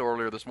now. Also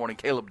earlier this morning,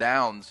 Caleb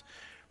Downs,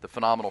 the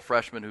phenomenal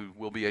freshman who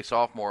will be a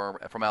sophomore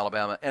from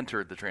Alabama,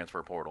 entered the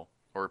transfer portal,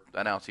 or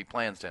announced he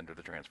plans to enter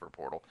the transfer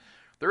portal.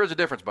 There is a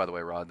difference, by the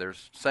way, Rod.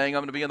 There's saying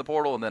I'm going to be in the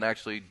portal and then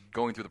actually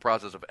going through the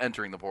process of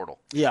entering the portal.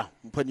 Yeah,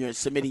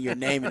 submitting your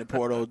name in the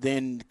portal.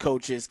 Then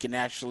coaches can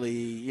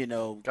actually,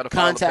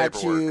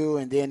 contact the you,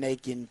 and then they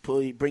can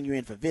bring you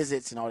in for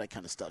visits and all that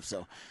kind of stuff.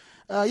 So,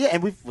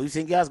 and we've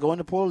seen guys go in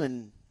the portal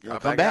and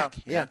come back.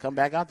 Yeah, come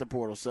back out the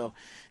portal. So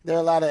there are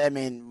a lot of. I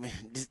mean,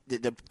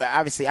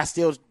 obviously, I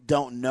still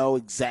don't know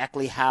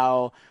exactly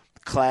how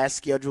class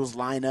schedules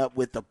line up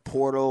with the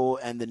portal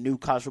and the new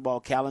college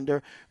football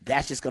calendar.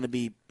 That's just going to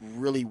be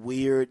really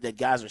weird that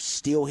guys are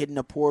still hitting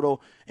the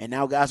portal, and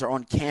now guys are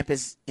on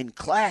campus in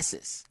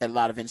classes at a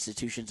lot of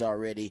institutions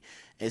already.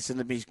 It's going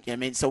to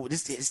be, so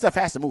this stuff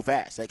has to move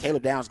fast. Like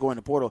Caleb Downs going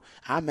to the portal,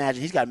 I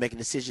imagine he's got to make a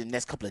decision the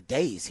next couple of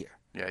days here.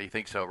 Yeah, you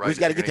think so, right? He's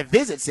got to get the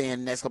visits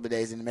in the next couple of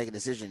days and make a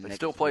decision. They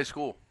still play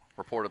school,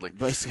 reportedly.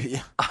 Basically,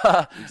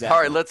 yeah. Exactly.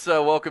 All right, let's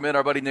welcome in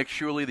our buddy Nick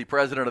Shuley, the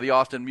president of the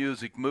Austin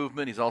Music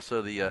Movement. He's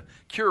also the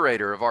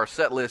curator of our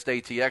set list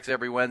ATX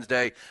every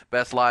Wednesday.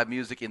 Best live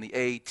music in the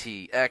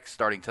ATX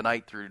starting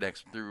tonight through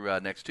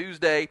next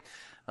Tuesday.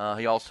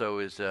 He also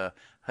is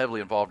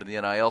heavily involved in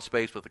the NIL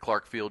space with the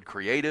Clark Field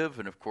Creative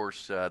and, of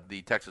course,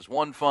 the Texas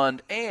One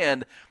Fund,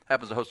 and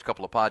happens to host a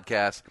couple of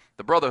podcasts,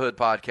 the Brotherhood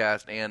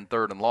podcast and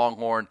Third and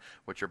Longhorn,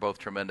 which are both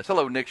tremendous.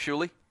 Hello, Nick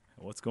Shuley.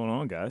 What's going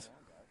on, guys?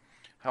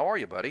 How are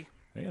you, buddy?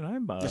 Man,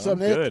 I'm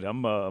good.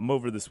 I'm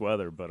over this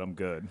weather, but I'm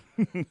good.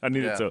 I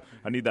need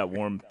that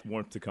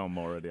warmth to come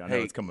already. I know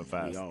it's coming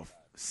fast.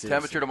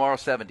 Temperature tomorrow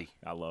 70.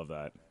 I love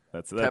that.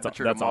 That's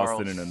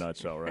Austin in a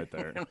nutshell right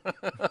there.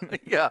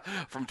 Yeah,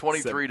 from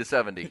 23 to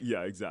 70.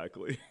 Yeah,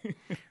 exactly.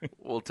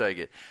 We'll take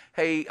it.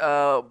 Hey,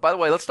 by the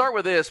way, let's start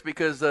with this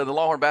because the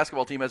Longhorn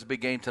basketball team has a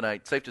big game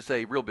tonight. Safe to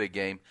say, real big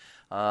game.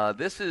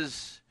 This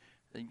is,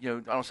 I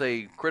don't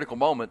say critical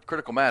moment,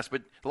 critical mass,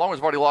 but the Longhorns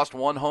have already lost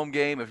one home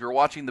game. If you're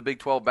watching the Big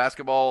 12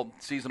 basketball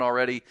season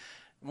already,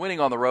 winning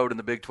on the road in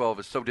the Big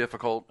 12 is so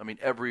difficult. I mean,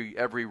 every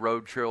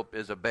road trip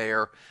is a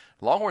bear.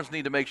 Longhorns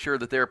need to make sure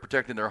that they're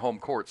protecting their home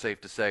court, safe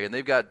to say, and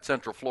they've got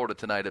Central Florida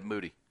tonight at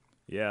Moody.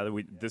 Yeah,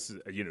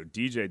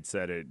 DJ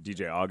said it.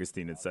 DJ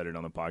Augustine had said it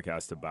on the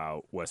podcast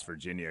about West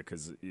Virginia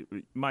because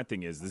my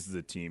thing is this is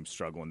a team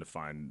struggling to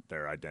find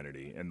their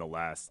identity, and the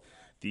last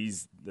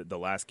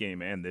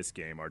game and this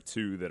game are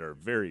two that are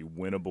very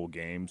winnable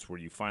games where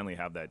you finally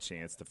have that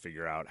chance to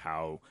figure out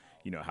how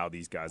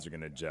these guys are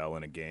going to gel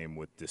in a game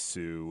with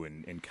Dessou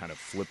and kind of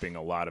flipping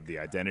a lot of the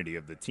identity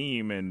of the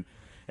team. And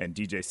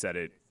DJ said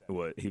it.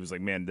 He was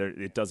like, man,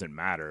 it doesn't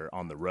matter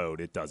on the road.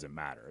 It doesn't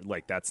matter.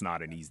 Like, that's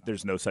not an easy –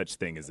 there's no such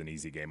thing as an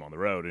easy game on the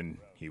road. And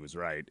he was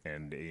right.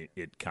 And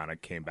it kind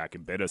of came back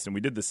and bit us. And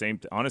we did the same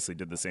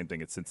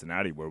thing at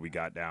Cincinnati where we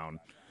got down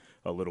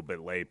a little bit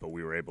late, but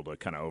we were able to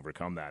kind of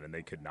overcome that. And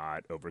they could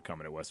not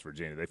overcome it at West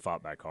Virginia. They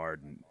fought back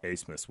hard, and A.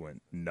 Smith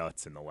went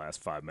nuts in the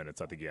last 5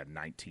 minutes. I think he had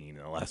 19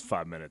 in the last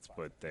 5 minutes,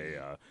 but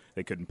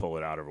they couldn't pull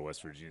it out over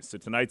West Virginia. So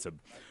tonight's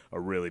a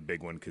really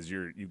big one because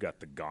you've got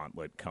the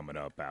gauntlet coming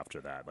up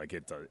after that. Like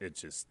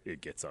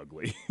it gets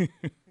ugly.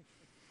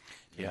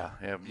 Yeah,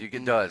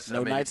 it does.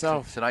 No nights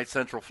off. Tonight,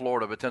 Central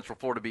Florida, but Central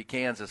Florida beat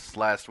Kansas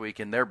last week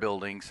in their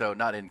building, so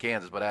not in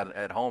Kansas, but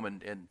at home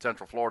in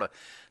Central Florida.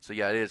 So,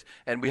 yeah, it is.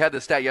 And we had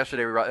the stat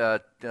yesterday,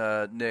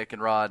 Nick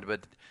and Rod,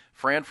 but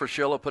Fran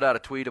Fraschilla put out a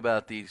tweet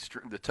about the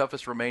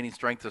toughest remaining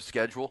strength of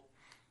schedule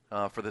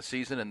for the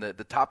season, and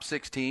the top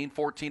 16,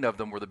 14 of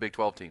them were the Big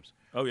 12 teams.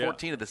 Oh, yeah.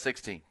 14 of the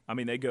 16. I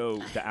mean, they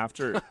go to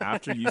after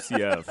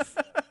UCF.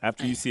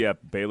 After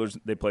UCF,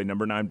 they play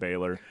number 9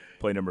 Baylor,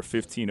 play number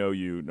 15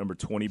 OU, number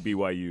 20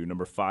 BYU,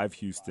 number 5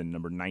 Houston,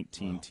 number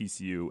 19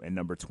 TCU, and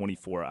number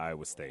 24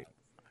 Iowa State.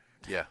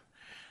 Yeah,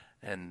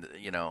 and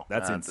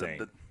that's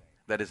insane.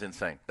 That is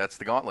insane. That's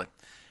the gauntlet.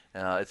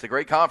 It's a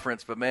great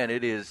conference, but, man,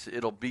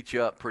 it'll beat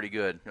you up pretty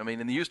good. I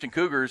mean, in the Houston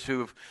Cougars,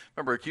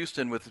 remember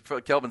Houston with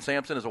Kelvin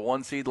Sampson as a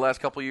 1 seed the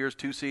last couple of years,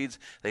 2 seeds,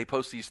 they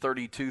post these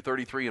 32,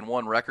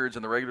 33-1 records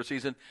in the regular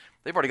season.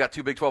 They've already got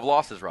 2 Big 12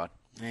 losses, Rod.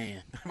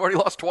 Man. They've already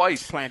lost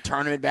twice. Playing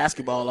tournament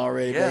basketball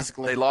already,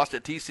 basically. They lost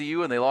at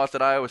TCU and they lost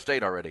at Iowa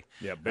State already.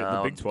 Yeah,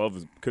 the Big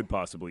 12 could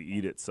possibly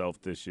eat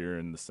itself this year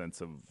in the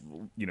sense of,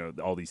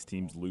 all these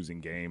teams losing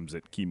games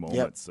at key moments.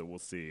 Yep. So we'll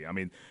see. I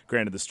mean,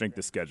 granted, the strength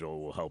of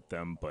schedule will help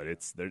them, but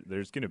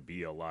there's going to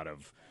be a lot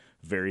of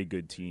very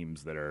good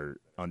teams that are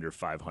under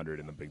 500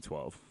 in the Big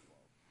 12.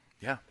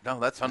 Yeah, no,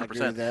 that's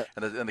 100%.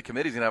 And the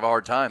committee's going to have a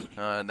hard time,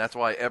 and that's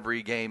why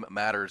every game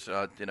matters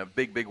in a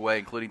big, big way,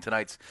 including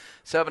tonight's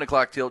 7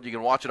 o'clock tilt. You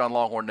can watch it on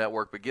Longhorn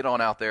Network, but get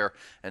on out there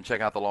and check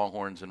out the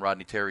Longhorns and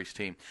Rodney Terry's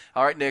team.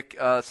 All right, Nick,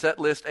 set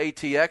list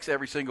ATX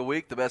every single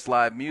week, the best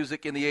live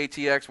music in the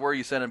ATX. Where are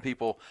you sending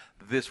people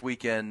this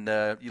weekend?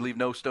 You leave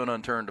no stone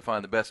unturned to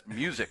find the best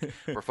music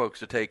for folks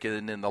to take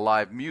in the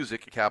live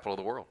music capital of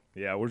the world.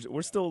 Yeah,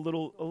 we're still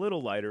a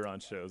little lighter on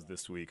shows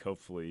this week.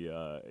 Hopefully,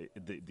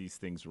 these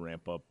things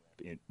ramp up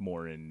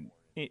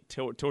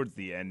towards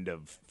the end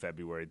of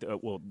February.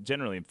 Well,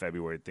 generally in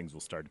February things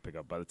will start to pick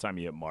up. By the time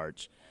you hit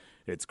March,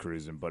 it's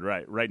cruising. But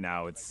right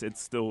now it's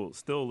still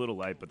a little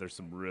light, but there's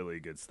some really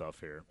good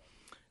stuff here.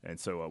 And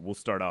so we'll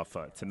start off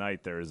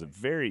tonight. There is a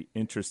very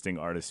interesting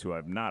artist who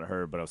I've not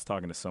heard, but I was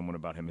talking to someone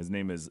about him. His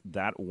name is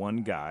That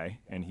One Guy,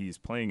 and he's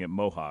playing at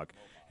Mohawk.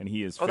 And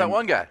he is that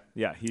one guy.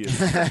 Yeah, he is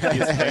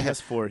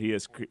famous for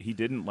he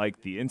didn't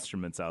like the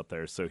instruments out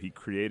there, so he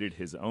created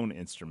his own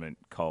instrument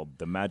called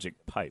the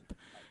Magic Pipe.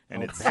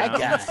 And it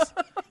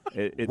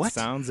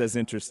sounds as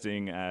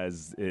interesting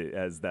as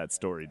that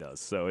story does.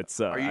 So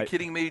it's. Are you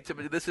kidding me?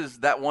 This is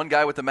That One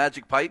Guy with the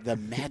magic pipe. The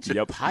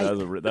magic pipe.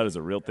 That is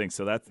a real thing.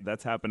 So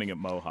that's happening at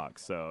Mohawk.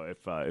 So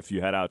if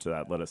you head out to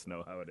that, let us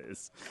know how it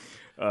is.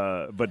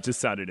 But just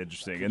sounded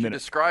interesting. Could you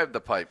describe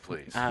the pipe,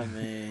 please? I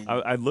mean,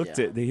 I looked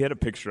at. He had a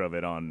picture of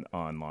it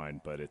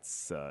online, but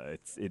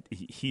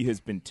he has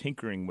been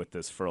tinkering with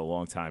this for a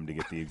long time to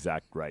get the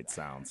exact right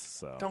sounds.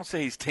 So don't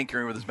say he's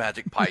tinkering with his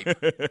magic pipe.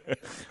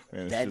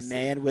 That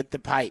man with the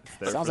pipe.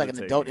 Sounds like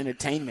an adult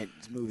entertainment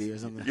movie or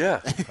something.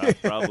 Yeah,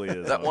 probably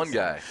is. That one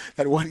guy.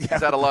 That one guy.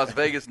 He's out of Las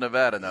Vegas,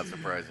 Nevada. Not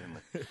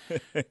surprisingly.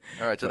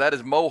 All right, so that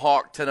is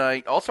Mohawk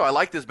tonight. Also, I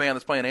like this band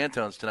that's playing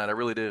Antone's tonight. I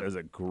really do. There's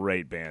a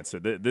great band. So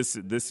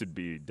this would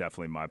be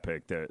definitely my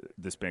pick.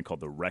 This band called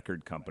The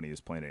Record Company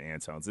is playing at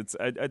Antone's.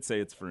 I'd say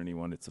it's for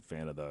anyone that's a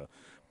fan of the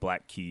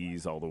Black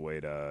Keys all the way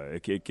to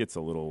it gets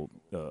a little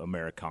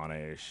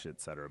Americana-ish,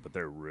 et cetera. But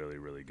they're a really,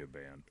 really good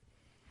band.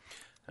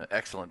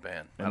 Excellent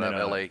band out of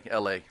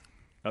L.A.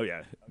 Oh,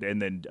 yeah.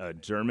 And then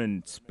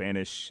German,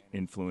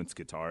 Spanish-influenced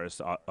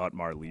guitarist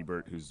Ottmar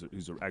Liebert, who's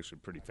actually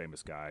a pretty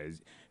famous guy.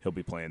 He'll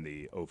be playing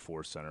the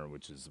O4 Center,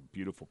 which is a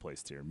beautiful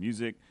place to hear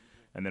music.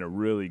 And then a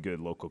really good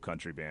local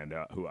country band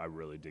who I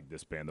really dig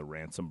this band, the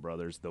Ransom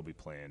Brothers. They'll be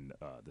playing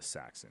the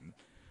Saxon.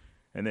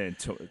 And then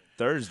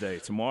Thursday,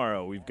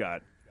 tomorrow, we've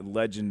got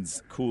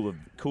Legends, Cool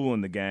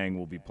and the Gang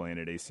will be playing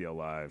at ACL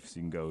Live. So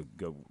you can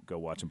go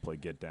watch them play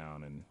Get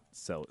Down and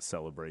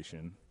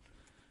Celebration.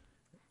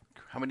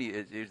 How many?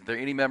 Is there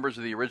any members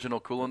of the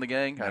original Kool and the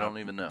Gang? I don't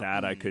even know.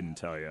 That I couldn't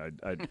tell you.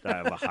 I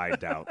have a high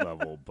doubt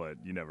level, but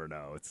you never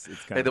know. It's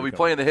kind hey, they'll be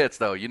playing the hits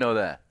though. You know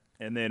that.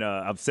 And then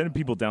I'm sending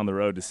people down the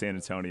road to San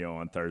Antonio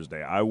on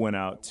Thursday. I went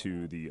out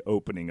to the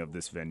opening of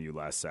this venue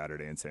last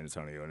Saturday in San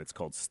Antonio, and it's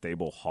called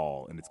Stable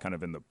Hall, and it's kind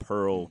of in the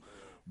Pearl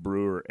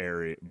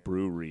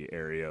brewery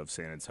area of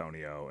San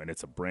Antonio, and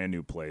it's a brand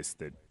new place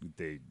that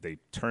they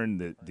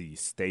turned the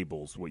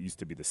stables, what used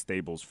to be the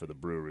stables for the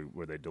brewery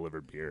where they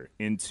delivered beer,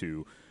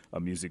 into a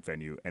music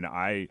venue. And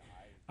I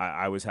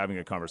was having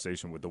a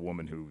conversation with a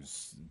woman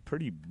who's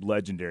pretty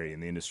legendary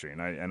in the industry,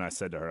 and I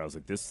said to her, I was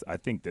like, I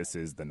think this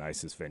is the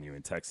nicest venue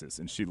in Texas.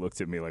 And she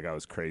looked at me like I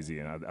was crazy,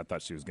 and I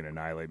thought she was going to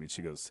annihilate me.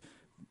 She goes,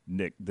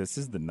 Nick, this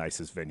is the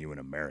nicest venue in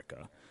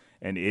America.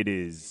 And it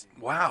is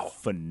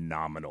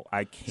phenomenal.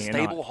 I cannot.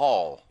 Stable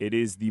Hall. It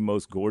is the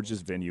most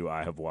gorgeous venue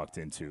I have walked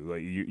into.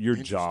 Like your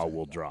jaw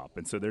will drop.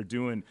 And so they're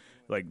doing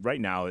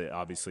right now.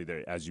 Obviously,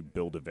 as you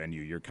build a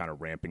venue, you're kind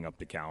of ramping up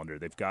the calendar.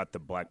 They've got the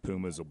Black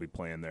Pumas will be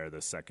playing there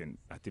the second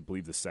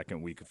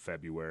week of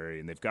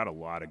February, and they've got a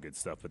lot of good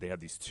stuff. But they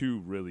have these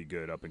two really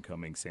good up and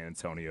coming San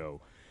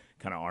Antonio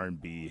kind of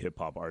R&B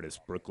hip-hop artists,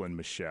 Brooklyn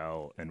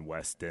Michelle and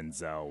Wes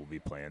Denzel will be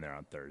playing there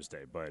on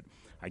Thursday. But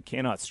I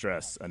cannot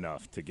stress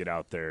enough to get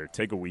out there,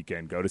 take a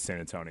weekend, go to San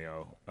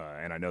Antonio,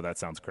 and I know that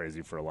sounds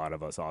crazy for a lot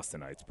of us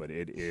Austinites, but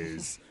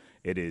it's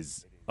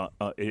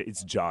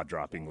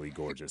jaw-droppingly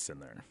gorgeous in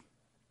there.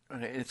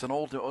 It's an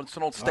old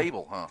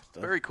stable, huh?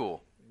 Very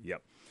cool.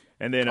 Yep.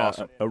 And then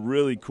awesome. a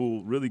really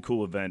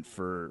cool event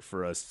for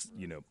us,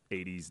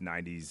 80s,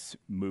 90s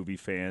movie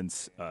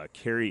fans.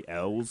 Cary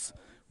Ells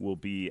will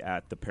be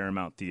at the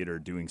Paramount Theater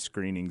doing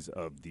screenings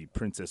of The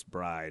Princess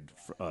Bride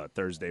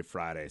Thursday,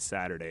 Friday,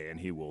 Saturday, and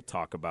he will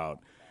talk about,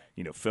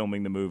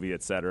 filming the movie,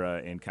 et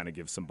cetera, and kind of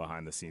give some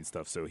behind-the-scenes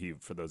stuff. So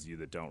for those of you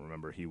that don't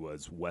remember, he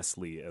was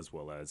Wesley, as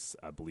well as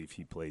I believe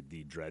he played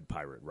the Dread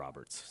Pirate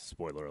Roberts.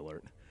 Spoiler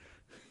alert.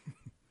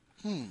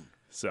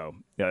 So,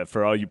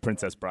 for all you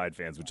Princess Bride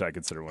fans, which I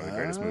consider one of the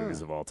greatest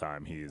movies of all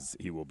time,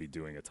 he will be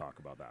doing a talk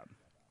about that.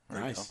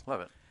 Nice.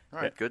 Love it. All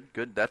right,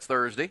 good. That's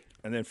Thursday.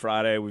 And then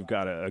Friday, we've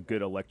got a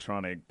good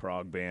electronic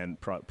prog band,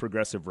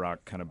 progressive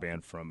rock kind of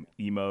band from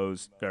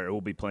Emos. Or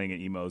we'll be playing at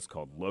Emos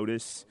called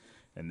Lotus.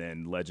 And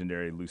then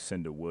legendary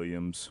Lucinda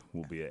Williams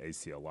will be at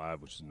ACL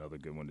Live, which is another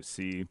good one to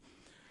see.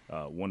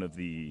 One of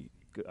the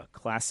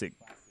classic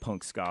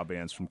punk ska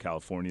bands from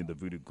California, the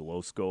Voodoo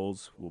Glow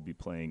Skulls, will be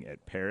playing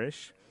at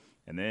Parrish.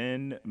 And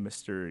then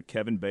Mr.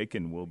 Kevin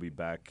Bacon will be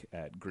back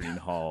at Green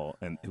Hall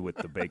and with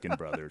the Bacon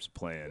Brothers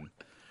playing.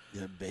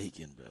 The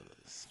Bacon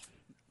Brothers.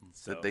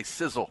 So They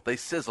sizzle.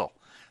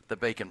 The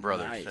Bacon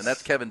Brothers. Nice. And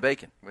that's Kevin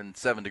Bacon in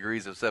 7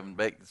 Degrees of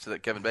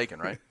Kevin Bacon,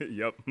 right?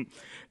 Yep.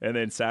 And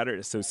then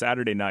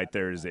Saturday night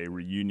there is a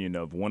reunion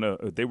of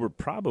they were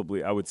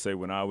probably, I would say,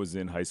 when I was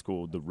in high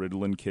school, the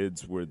Ritalin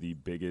Kids were the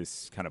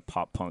biggest kind of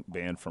pop punk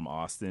band from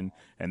Austin,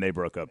 and they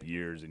broke up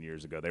years and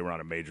years ago. They were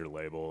on a major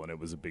label, and it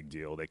was a big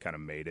deal. They kind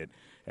of made it,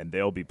 and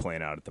they'll be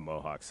playing out at the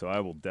Mohawk. So I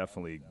will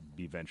definitely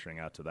be venturing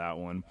out to that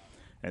one.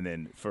 And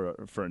then for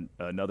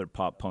another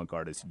pop punk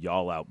artist,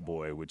 Y'all Out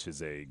Boy, which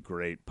is a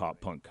great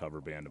pop punk cover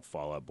band of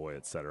Fall Out Boy,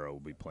 etc., will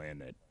be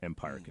playing at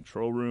Empire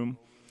Control Room.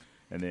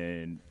 And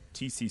then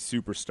TC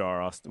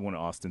Superstar, one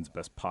of Austin's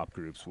best pop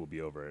groups, will be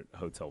over at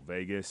Hotel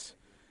Vegas.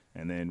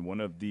 And then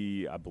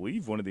I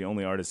believe one of the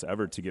only artists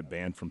ever to get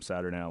banned from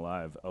Saturday Night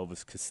Live,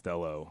 Elvis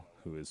Costello,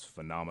 who is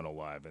phenomenal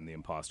live, and the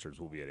Imposters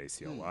will be at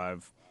ACL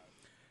Live.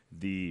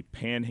 The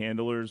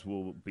Panhandlers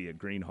will be at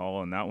Green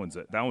Hall, and that one's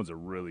a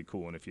really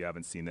cool one if you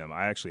haven't seen them.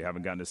 I actually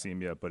haven't gotten to see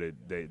them yet, but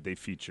they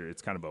feature,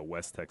 it's kind of a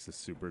West Texas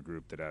super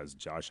group that has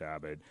Josh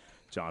Abbott,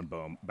 John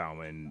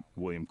Bauman,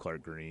 William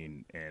Clark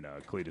Green, and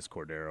Cletus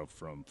Cordero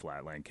from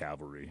Flatland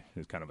Cavalry.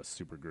 It's kind of a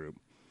super group.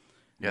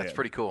 Yeah, it's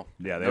pretty cool.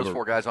 Yeah, those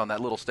 4 guys on that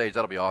little stage,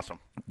 that'll be awesome.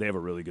 They have a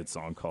really good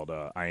song called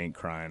I Ain't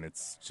Crying.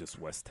 It's just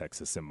West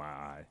Texas in my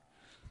eye.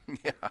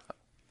 Yeah.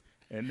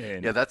 And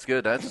then, yeah, that's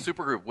good. That's a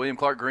super group. William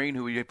Clark Green,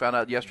 who we found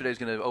out yesterday is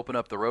going to open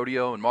up the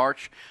rodeo in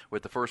March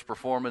with the first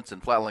performance,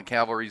 and Flatland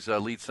Cavalry's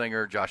lead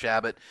singer, Josh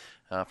Abbott,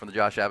 from the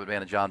Josh Abbott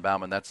Band, and John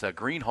Bauman. That's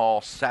Green Hall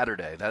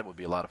Saturday. That would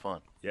be a lot of fun.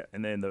 Yeah,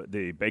 and then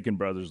the Bacon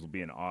Brothers will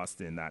be in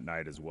Austin that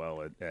night as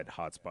well at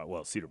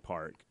Hotspot, Cedar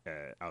Park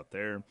out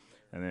there.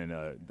 And then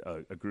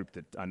a group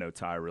that I know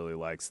Ty really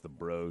likes, the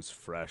Bros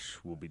Fresh,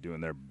 will be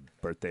doing their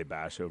birthday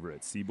bash over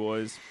at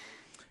Seaboys.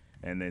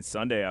 And then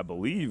Sunday, I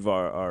believe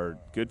our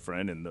good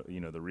friend and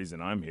the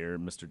reason I'm here,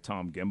 Mr.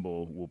 Tom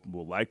Gimbel,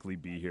 will likely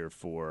be here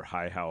for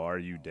Hi How Are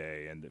You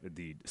Day and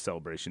the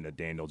celebration of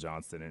Daniel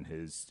Johnston and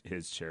his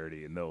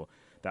charity, and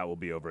that will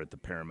be over at the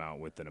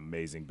Paramount with an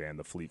amazing band,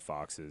 the Fleet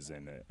Foxes,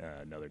 and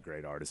another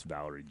great artist,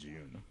 Valerie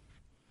June.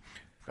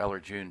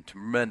 Valerie June,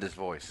 tremendous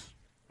voice.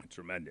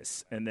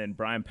 Tremendous. And then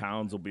Brian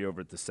Pounds will be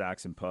over at the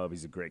Saxon Pub.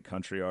 He's a great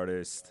country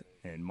artist.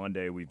 And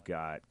Monday we've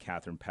got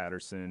Catherine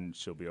Patterson.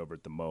 She'll be over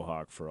at the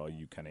Mohawk for all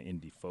you kind of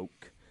indie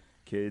folk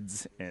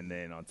kids. And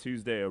then on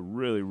Tuesday, a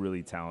really,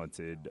 really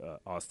talented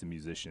Austin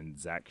musician,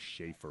 Zach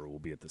Schaefer, will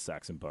be at the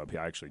Saxon Pub.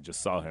 I actually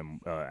just saw him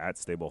at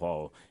Stable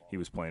Hall. He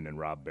was playing in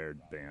Rob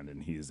Baird's band,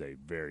 and he is a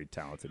very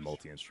talented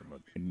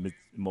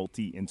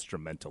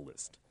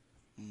multi-instrumentalist.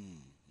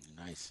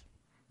 Nice.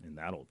 And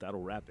that'll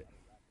wrap it.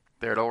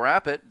 There, it'll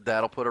wrap it.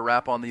 That'll put a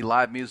wrap on the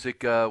live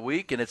music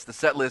week, and it's the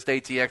set list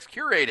ATX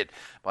curated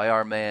by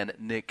our man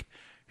Nick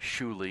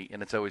Shuley,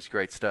 and it's always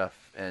great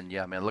stuff. And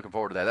yeah, man, looking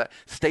forward to that.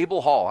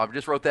 Stable Hall, I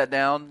just wrote that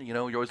down. You're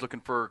always looking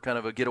for kind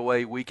of a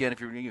getaway weekend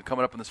if you're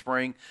coming up in the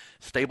spring.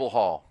 Stable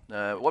Hall.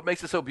 What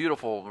makes it so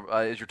beautiful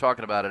as you're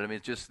talking about it? I mean,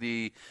 it's just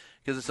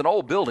because it's an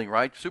old building,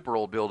 right? Super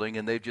old building,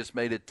 and they've just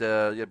made it,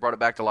 brought it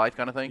back to life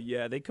kind of thing?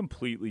 Yeah, they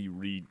completely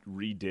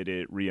redid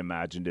it,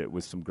 reimagined it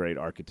with some great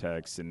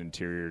architects and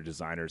interior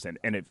designers.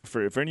 And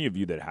for any of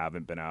you that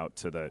haven't been out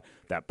to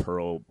that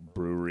Pearl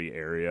Brewery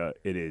area,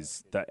 it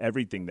is that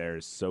everything there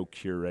is so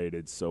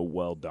curated, so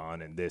well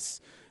done, and that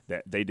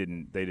they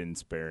didn't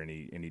spare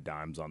any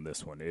dimes on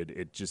this one.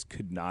 It just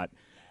could not.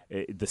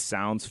 The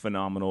sound's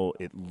phenomenal.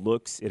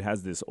 It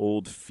has this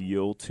old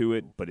feel to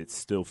it, but it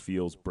still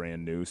feels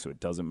brand new, so it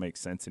doesn't make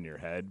sense in your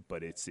head.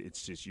 But it's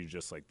just, you're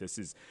just like,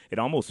 it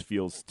almost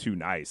feels too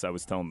nice. I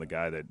was telling the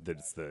guy that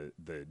it's the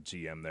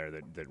GM there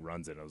that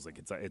runs it. I was like,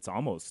 it's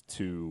almost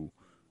too.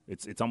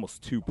 It's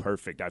almost too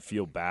perfect. I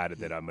feel bad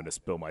that I'm going to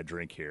spill my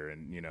drink here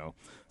and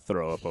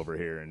throw up over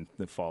here and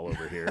fall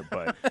over here.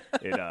 But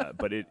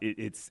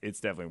it's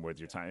definitely worth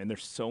your time. And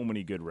there's so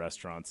many good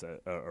restaurants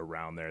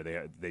around there.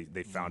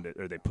 They found it,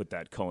 or they put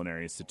that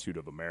Culinary Institute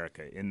of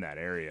America in that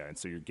area, and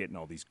so you're getting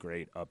all these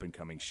great up and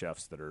coming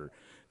chefs that are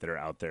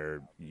out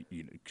there,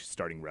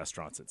 starting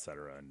restaurants,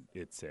 etc. And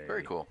it's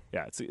very cool.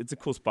 Yeah, it's a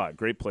cool spot.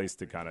 Great place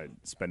to kind of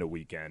spend a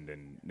weekend,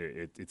 and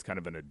it's kind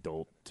of an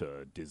adult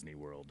Disney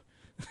World.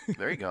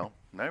 There you go.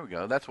 There we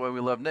go. That's why we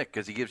love Nick,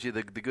 because he gives you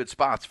the good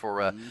spots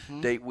for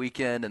date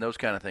weekend and those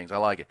kind of things. I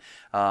like it.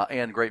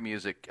 And great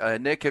music.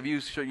 Nick, have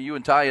you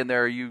and Ty in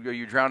there? Are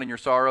you drowning your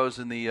sorrows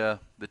in the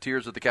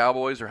tears of the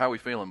Cowboys, or how are we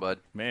feeling, bud?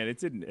 Man, it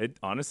didn't.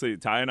 Honestly,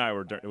 Ty and I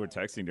were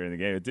texting during the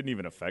game. It didn't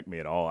even affect me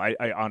at all.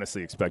 I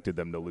honestly expected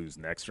them to lose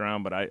next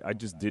round, but I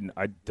just didn't.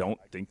 I don't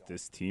think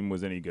this team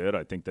was any good.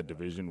 I think the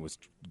division was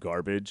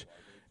garbage.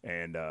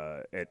 And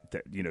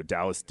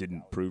Dallas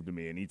didn't prove to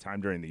me any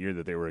time during the year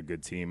that they were a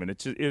good team, and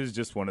it was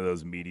just one of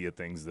those media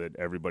things that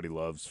everybody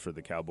loves for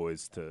the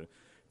Cowboys to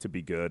to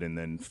be good and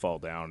then fall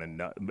down.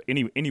 And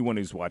anyone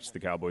who's watched the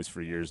Cowboys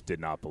for years did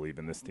not believe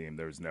in this team.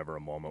 There was never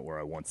a moment where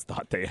I once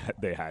thought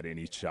they had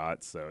any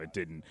shot. So it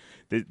didn't.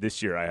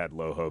 This year I had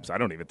low hopes. I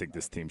don't even think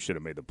this team should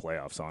have made the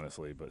playoffs,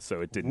 honestly. But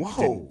so it didn't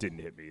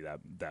hit me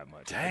that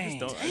much.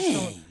 Dang.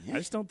 I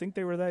just don't think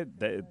they were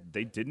that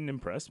they didn't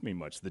impress me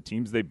much. The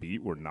teams they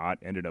beat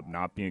ended up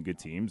not being good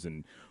teams,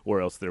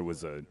 or else there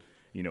was a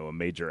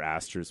major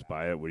asterisk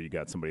by it where you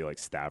got somebody like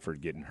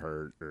Stafford getting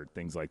hurt or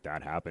things like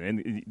that happen.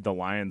 And the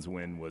Lions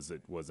win was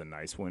a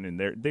nice win, and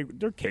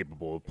they're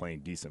capable of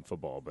playing decent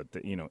football. But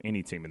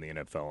any team in the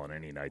NFL on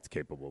any night's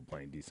capable of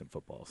playing decent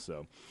football.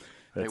 So.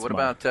 Hey, what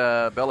about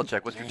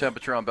Belichick? What's your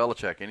temperature on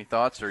Belichick? Any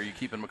thoughts? Are you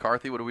keeping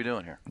McCarthy? What are we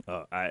doing here?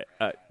 Ty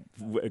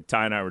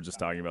and I were just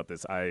talking about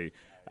this. I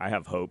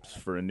have hopes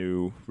for a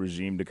new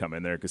regime to come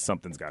in there because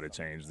something's got to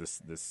change.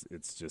 It's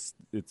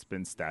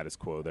been status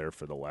quo there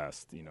for the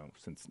last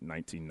since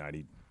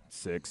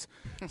 1996.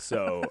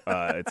 So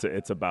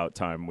it's about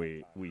time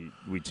we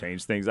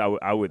change things. I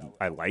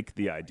like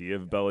the idea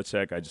of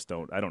Belichick. I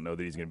don't know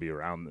that he's going to be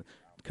around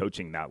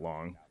coaching that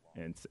long.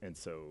 And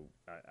so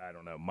I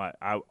don't know.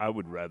 I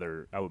would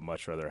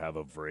much rather have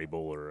a Vrabel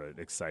or an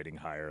exciting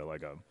hire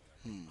like a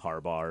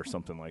Harbaugh or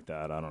something like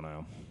that. I don't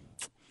know.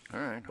 All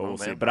right, but we'll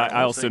see. But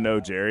I also know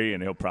Jerry,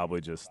 and he'll probably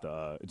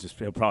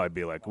he'll probably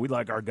be like, we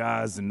like our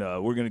guys, and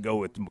we're going to go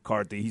with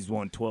McCarthy. He's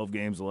won 12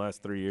 games the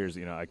last 3 years.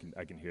 I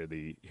can hear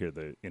the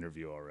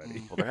interview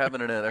already. Well,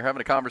 they're having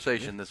a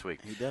conversation this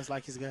week. He does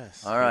like his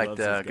guys. All right,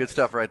 good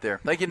stuff right there.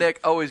 Thank you, Nick.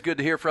 Always good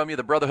to hear from you.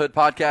 The Brotherhood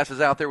podcast is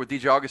out there with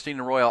DJ Augustine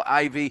and Royal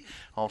Ivy.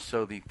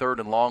 Also, the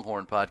Third and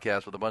Longhorn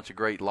podcast with a bunch of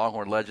great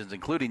Longhorn legends,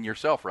 including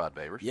yourself, Rod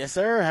Babers. Yes,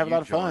 sir. Have a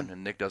lot of fun.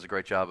 And Nick does a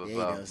great job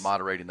of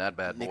moderating that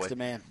bad boy. Nick's the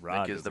man.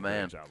 Nick is the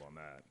man. Job on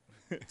that.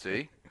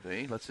 See,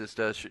 let's just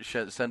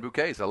send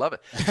bouquets. I love it.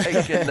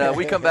 Hey, can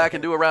we come back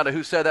and do a round of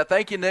Who Said That?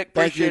 Thank you, Nick.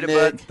 Appreciate it,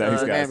 bud.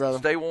 Thanks, guys. Man,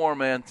 stay warm,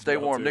 man. Stay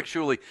warm. Nick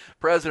Shuley,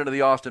 president of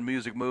the Austin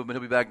Music Movement.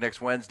 He'll be back next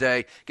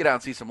Wednesday. Get out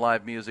and see some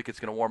live music. It's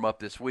going to warm up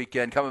this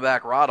weekend. Coming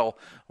back, Rod will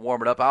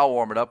warm it up. I'll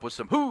warm it up with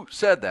some Who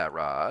Said That,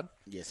 Rod?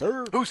 Yes,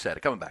 sir. Who said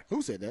it? Coming back.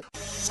 Who said that?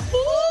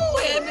 Who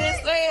had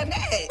been saying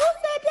that? Who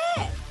said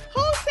that?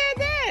 Who said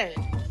that?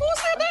 Who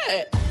said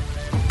that?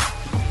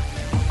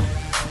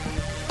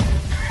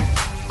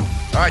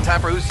 All right,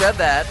 time for Who Said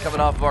That, coming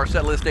off of our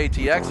set list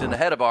ATX and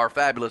ahead of our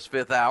fabulous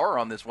fifth hour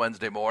on this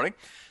Wednesday morning.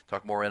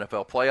 Talk more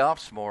NFL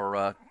playoffs,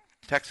 more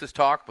Texas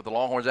talk, with the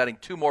Longhorns adding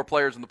 2 more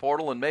players in the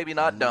portal and maybe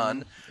not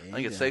done. I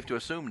think it's safe to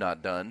assume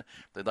not done.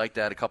 They'd like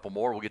to add a couple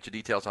more. We'll get you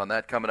details on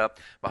that coming up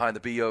behind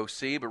the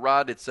BOC. But,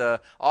 Rod, it's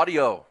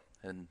audio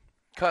and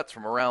cuts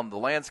from around the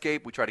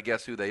landscape. We try to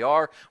guess who they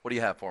are. What do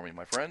you have for me,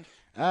 my friend?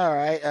 All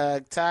right,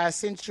 Ty, I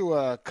sent you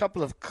a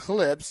couple of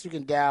clips. You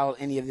can dial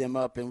any of them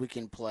up, and we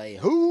can play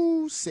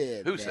Who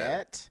Said Who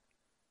That?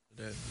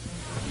 Said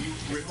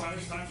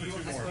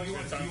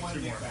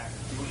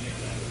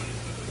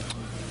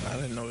I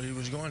didn't know he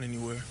was going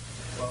anywhere.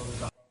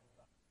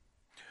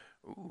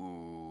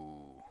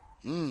 Ooh.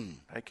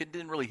 I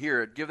didn't really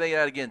hear it. Give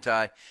that again,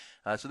 Ty.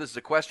 So this is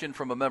a question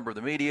from a member of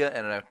the media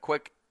and a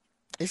quick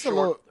It's a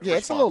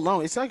little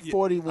long. It's like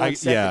 41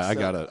 seconds.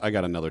 Yeah, I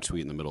got another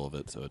tweet in the middle of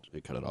it, so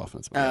it cut it off.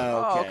 That's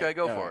okay.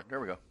 Go for it. There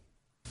we go.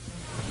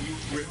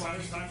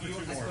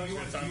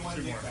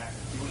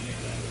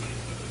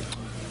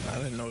 I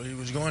didn't know he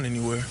was going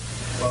anywhere.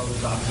 I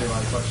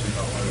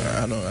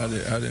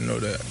didn't know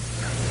that.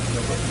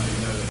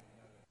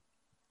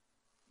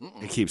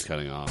 It keeps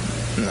cutting off.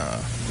 Nah.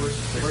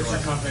 Where's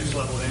your confidence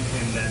level in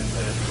him then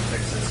to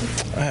fix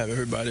this? I have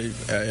everybody.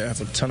 I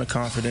have a ton of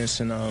confidence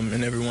in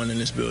everyone in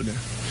this building.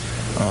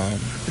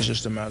 It's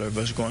just a matter of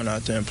us going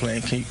out there and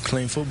playing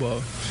clean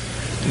football,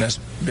 and that's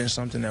been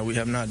something that we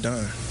have not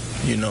done,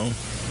 And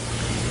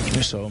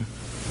so.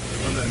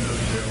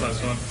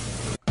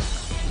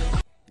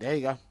 There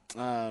you go.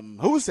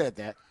 Who said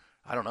that?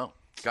 I don't know.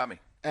 Got me.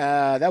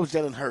 That was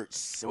Jalen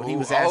Hurts when he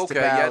was asked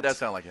about. Yeah, that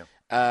sounded like him.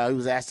 He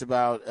was asked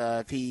about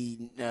if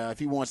he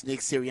wants Nick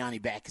Sirianni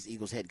back as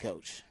Eagles head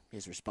coach.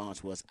 His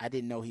response was, "I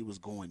didn't know he was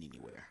going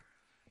anywhere."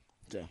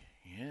 So.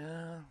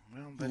 Yeah,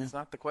 well, that's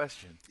not the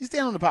question. He's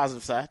staying on the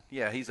positive side.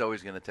 Yeah, he's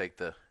always going to take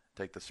the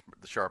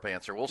sharp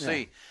answer. We'll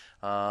see.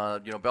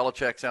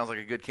 Belichick sounds like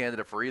a good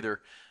candidate for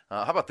either.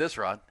 How about this,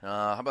 Rod?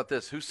 How about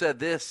this? Who said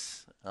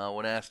this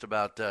when asked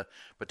about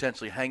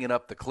potentially hanging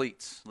up the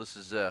cleats? This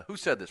is who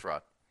said this,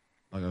 Rod?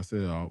 Like I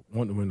said, I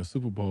want to win the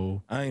Super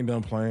Bowl. I ain't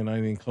done playing. I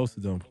ain't even close to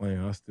done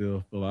playing. I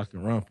still feel I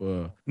can run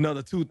for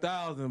another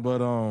 2,000, but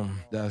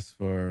that's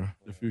for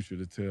the future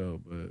to tell.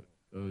 But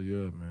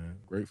yeah, man,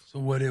 grateful. So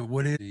what is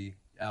the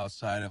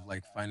outside of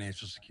like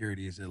financial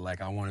security? Is it like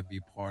I want to be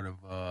part of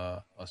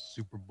a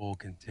Super Bowl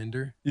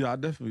contender? Yeah, I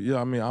definitely. Yeah,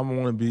 I mean, I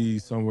want to be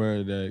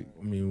somewhere that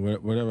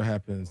whatever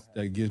happens,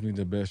 that gives me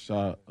the best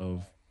shot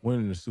of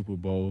winning the Super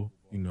Bowl.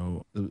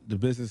 The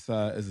business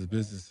side is a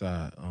business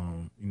side.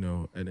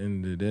 At the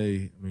end of the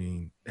day,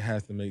 it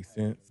has to make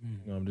sense.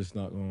 I'm just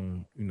not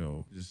going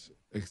to, just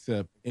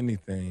accept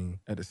anything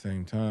at the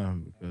same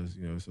time because,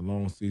 it's a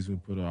long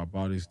season. We put our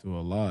bodies through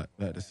a lot.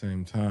 But at the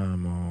same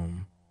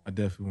time,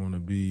 definitely want to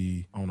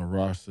be on a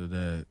roster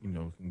that,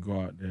 can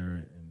go out there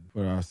and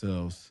put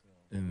ourselves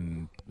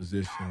in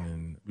position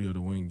and be able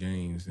to win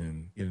games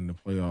and get in the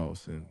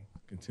playoffs and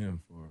contend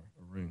for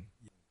a ring.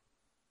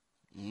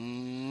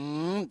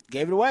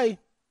 Gave it away.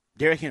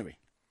 Derrick Henry.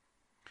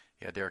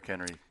 Yeah, Derrick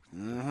Henry.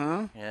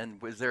 Mm-hmm.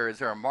 And is there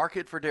a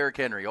market for Derrick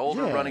Henry?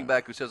 Older running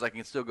back who says I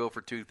can still go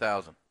for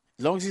 2,000.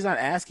 As long as he's not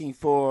asking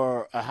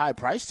for a high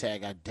price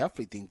tag, I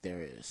definitely think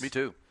there is. Me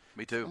too.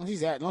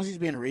 As long as he's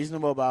being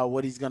reasonable about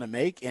what he's going to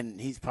make,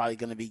 and he's probably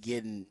going to be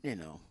getting, I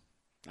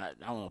don't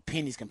know,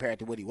 pennies compared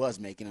to what he was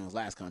making on his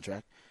last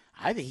contract.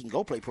 I think he can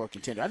go play for a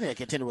contender. I think a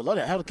contender would love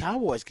that. Hell, the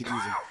Cowboys could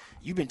use him.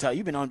 You've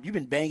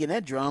been banging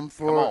that drum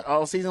for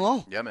all season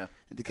long. Yeah, man.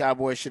 The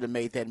Cowboys should have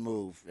made that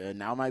move.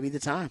 Now might be the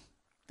time.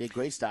 Be a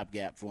great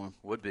stopgap for him.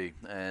 Would be.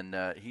 And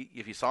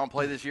if you saw him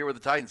play this year with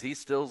the Titans, he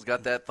still's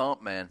got that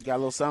thump, man. Got a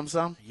little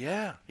something?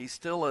 Yeah. He's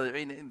still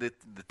the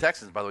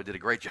Texans, by the way, did a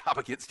great job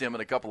against him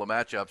in a couple of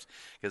matchups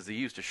because they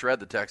used to shred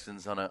the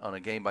Texans on a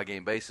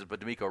game-by-game basis.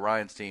 But DeMeco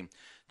Ryans' team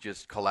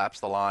just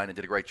collapsed the line and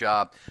did a great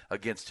job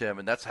against him.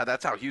 And that's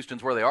how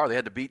Houston's where they are. They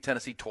had to beat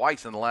Tennessee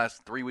twice in the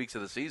last 3 weeks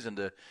of the season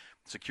to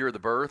secure the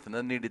berth, and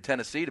then needed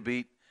Tennessee to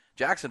beat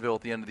Jacksonville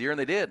at the end of the year, and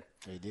they did.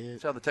 They did.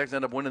 That's how the Texans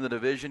end up winning the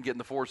division, getting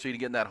the 4 seed, and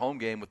getting that home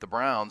game with the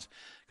Browns.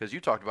 Because you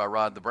talked about,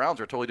 Rod, the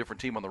Browns are a totally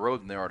different team on the road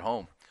than they are at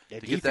home.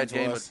 Their to get that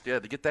game, was. to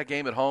get that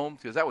game at home,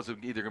 because that was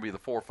either going to be the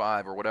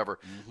 4-5 or whatever.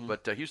 Mm-hmm.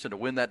 But Houston to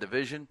win that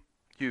division,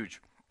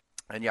 huge.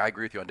 And yeah, I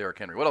agree with you on Derrick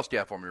Henry. What else do you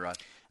have for me, Rod?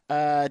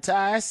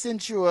 Ty, I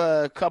sent you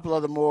a couple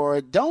other more.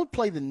 Don't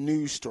play the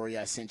news story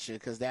I sent you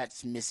because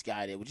that's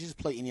misguided. Would you just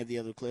play any of the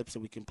other clips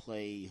so we can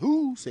play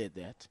Who Said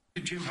That?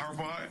 Jim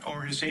Harbaugh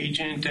or his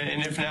agent,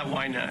 and if not,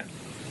 why not?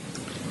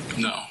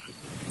 No,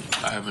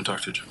 I haven't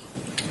talked to Jim.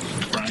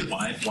 Brian,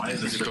 why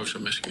is this the coach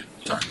of Michigan?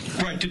 Sorry.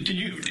 Right, did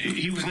you?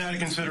 He was not a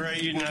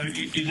consideration.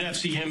 You did not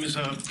see him as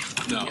a.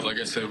 No, like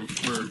I said,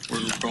 we're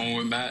going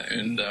with Matt,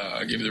 and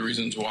I gave you the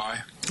reasons why.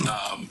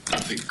 I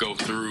think go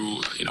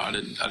through. I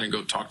didn't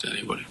go talk to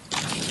anybody.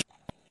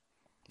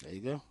 There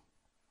you go.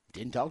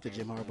 Didn't talk to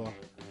Jim Harbaugh.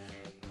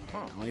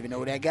 I don't even know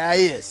who that guy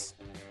is.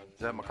 Is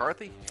that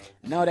McCarthy?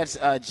 No, that's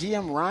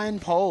GM Ryan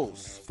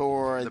Poles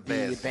for the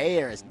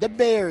Bears. The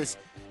Bears.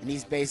 And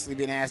he's basically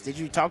been asked, did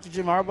you talk to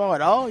Jim Harbaugh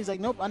at all? He's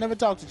like, nope, I never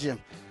talked to Jim.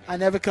 I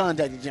never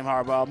contacted Jim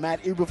Harbaugh.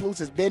 Matt Eberflus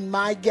has been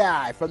my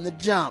guy from the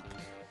jump,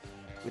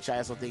 which I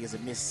also think is a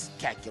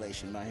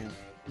miscalculation by him.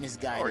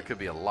 Misguided. Or it could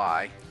be a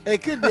lie.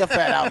 It could be a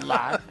fat-out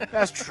lie.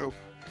 That's true.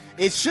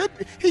 He should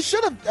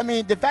have,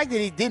 the fact that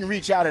he didn't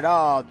reach out at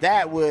all,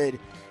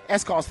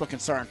 that's cause for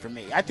concern for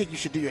me. I think you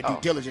should do your due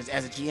diligence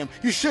as a GM.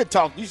 You should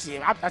talk. I say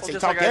talk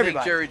to everybody. I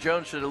think Jerry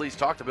Jones should at least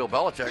talk to Bill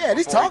Belichick. Yeah, at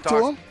least talk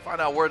to him. Find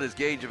out where his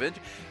gauge of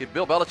injury. If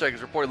Bill Belichick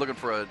is reported looking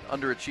for an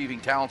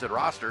underachieving, talented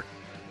roster,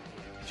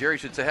 Jerry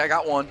should say, hey, I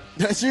got one.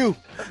 That's you.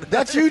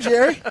 That's you,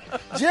 Jerry.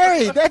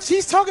 Jerry,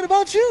 he's talking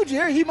about you,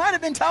 Jerry. He might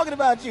have been talking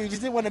about you. He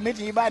just didn't want to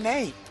mention you by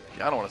name.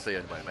 Yeah, I don't want to say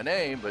anybody by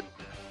name, but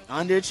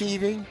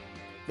underachieving,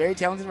 very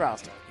talented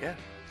roster. Yeah.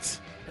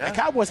 The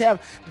Cowboys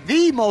have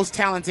the most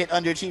talented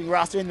underachieving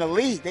roster in the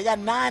league. They got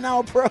 9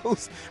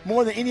 All-Pros,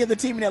 more than any other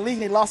team in that league.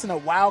 They lost in a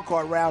wild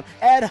card round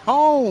at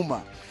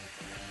home.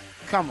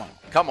 Come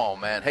on,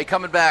 man. Hey,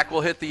 coming back, we'll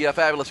hit the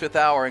fabulous fifth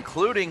hour,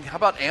 including, how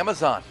about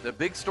Amazon? The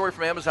big story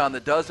from Amazon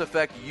that does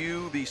affect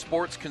you, the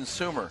sports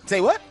consumer.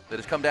 Say what? That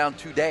has come down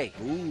today.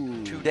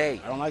 Ooh.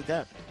 Today. I don't like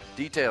that.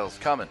 Details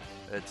coming.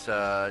 It's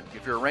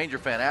if you're a Ranger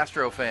fan,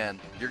 Astro fan,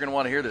 you're going to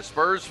want to hear this.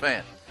 Spurs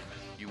fan,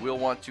 you will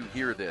want to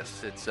hear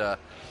this. It's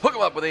Hook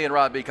 'em Up with Ian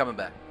Rod B coming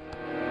back.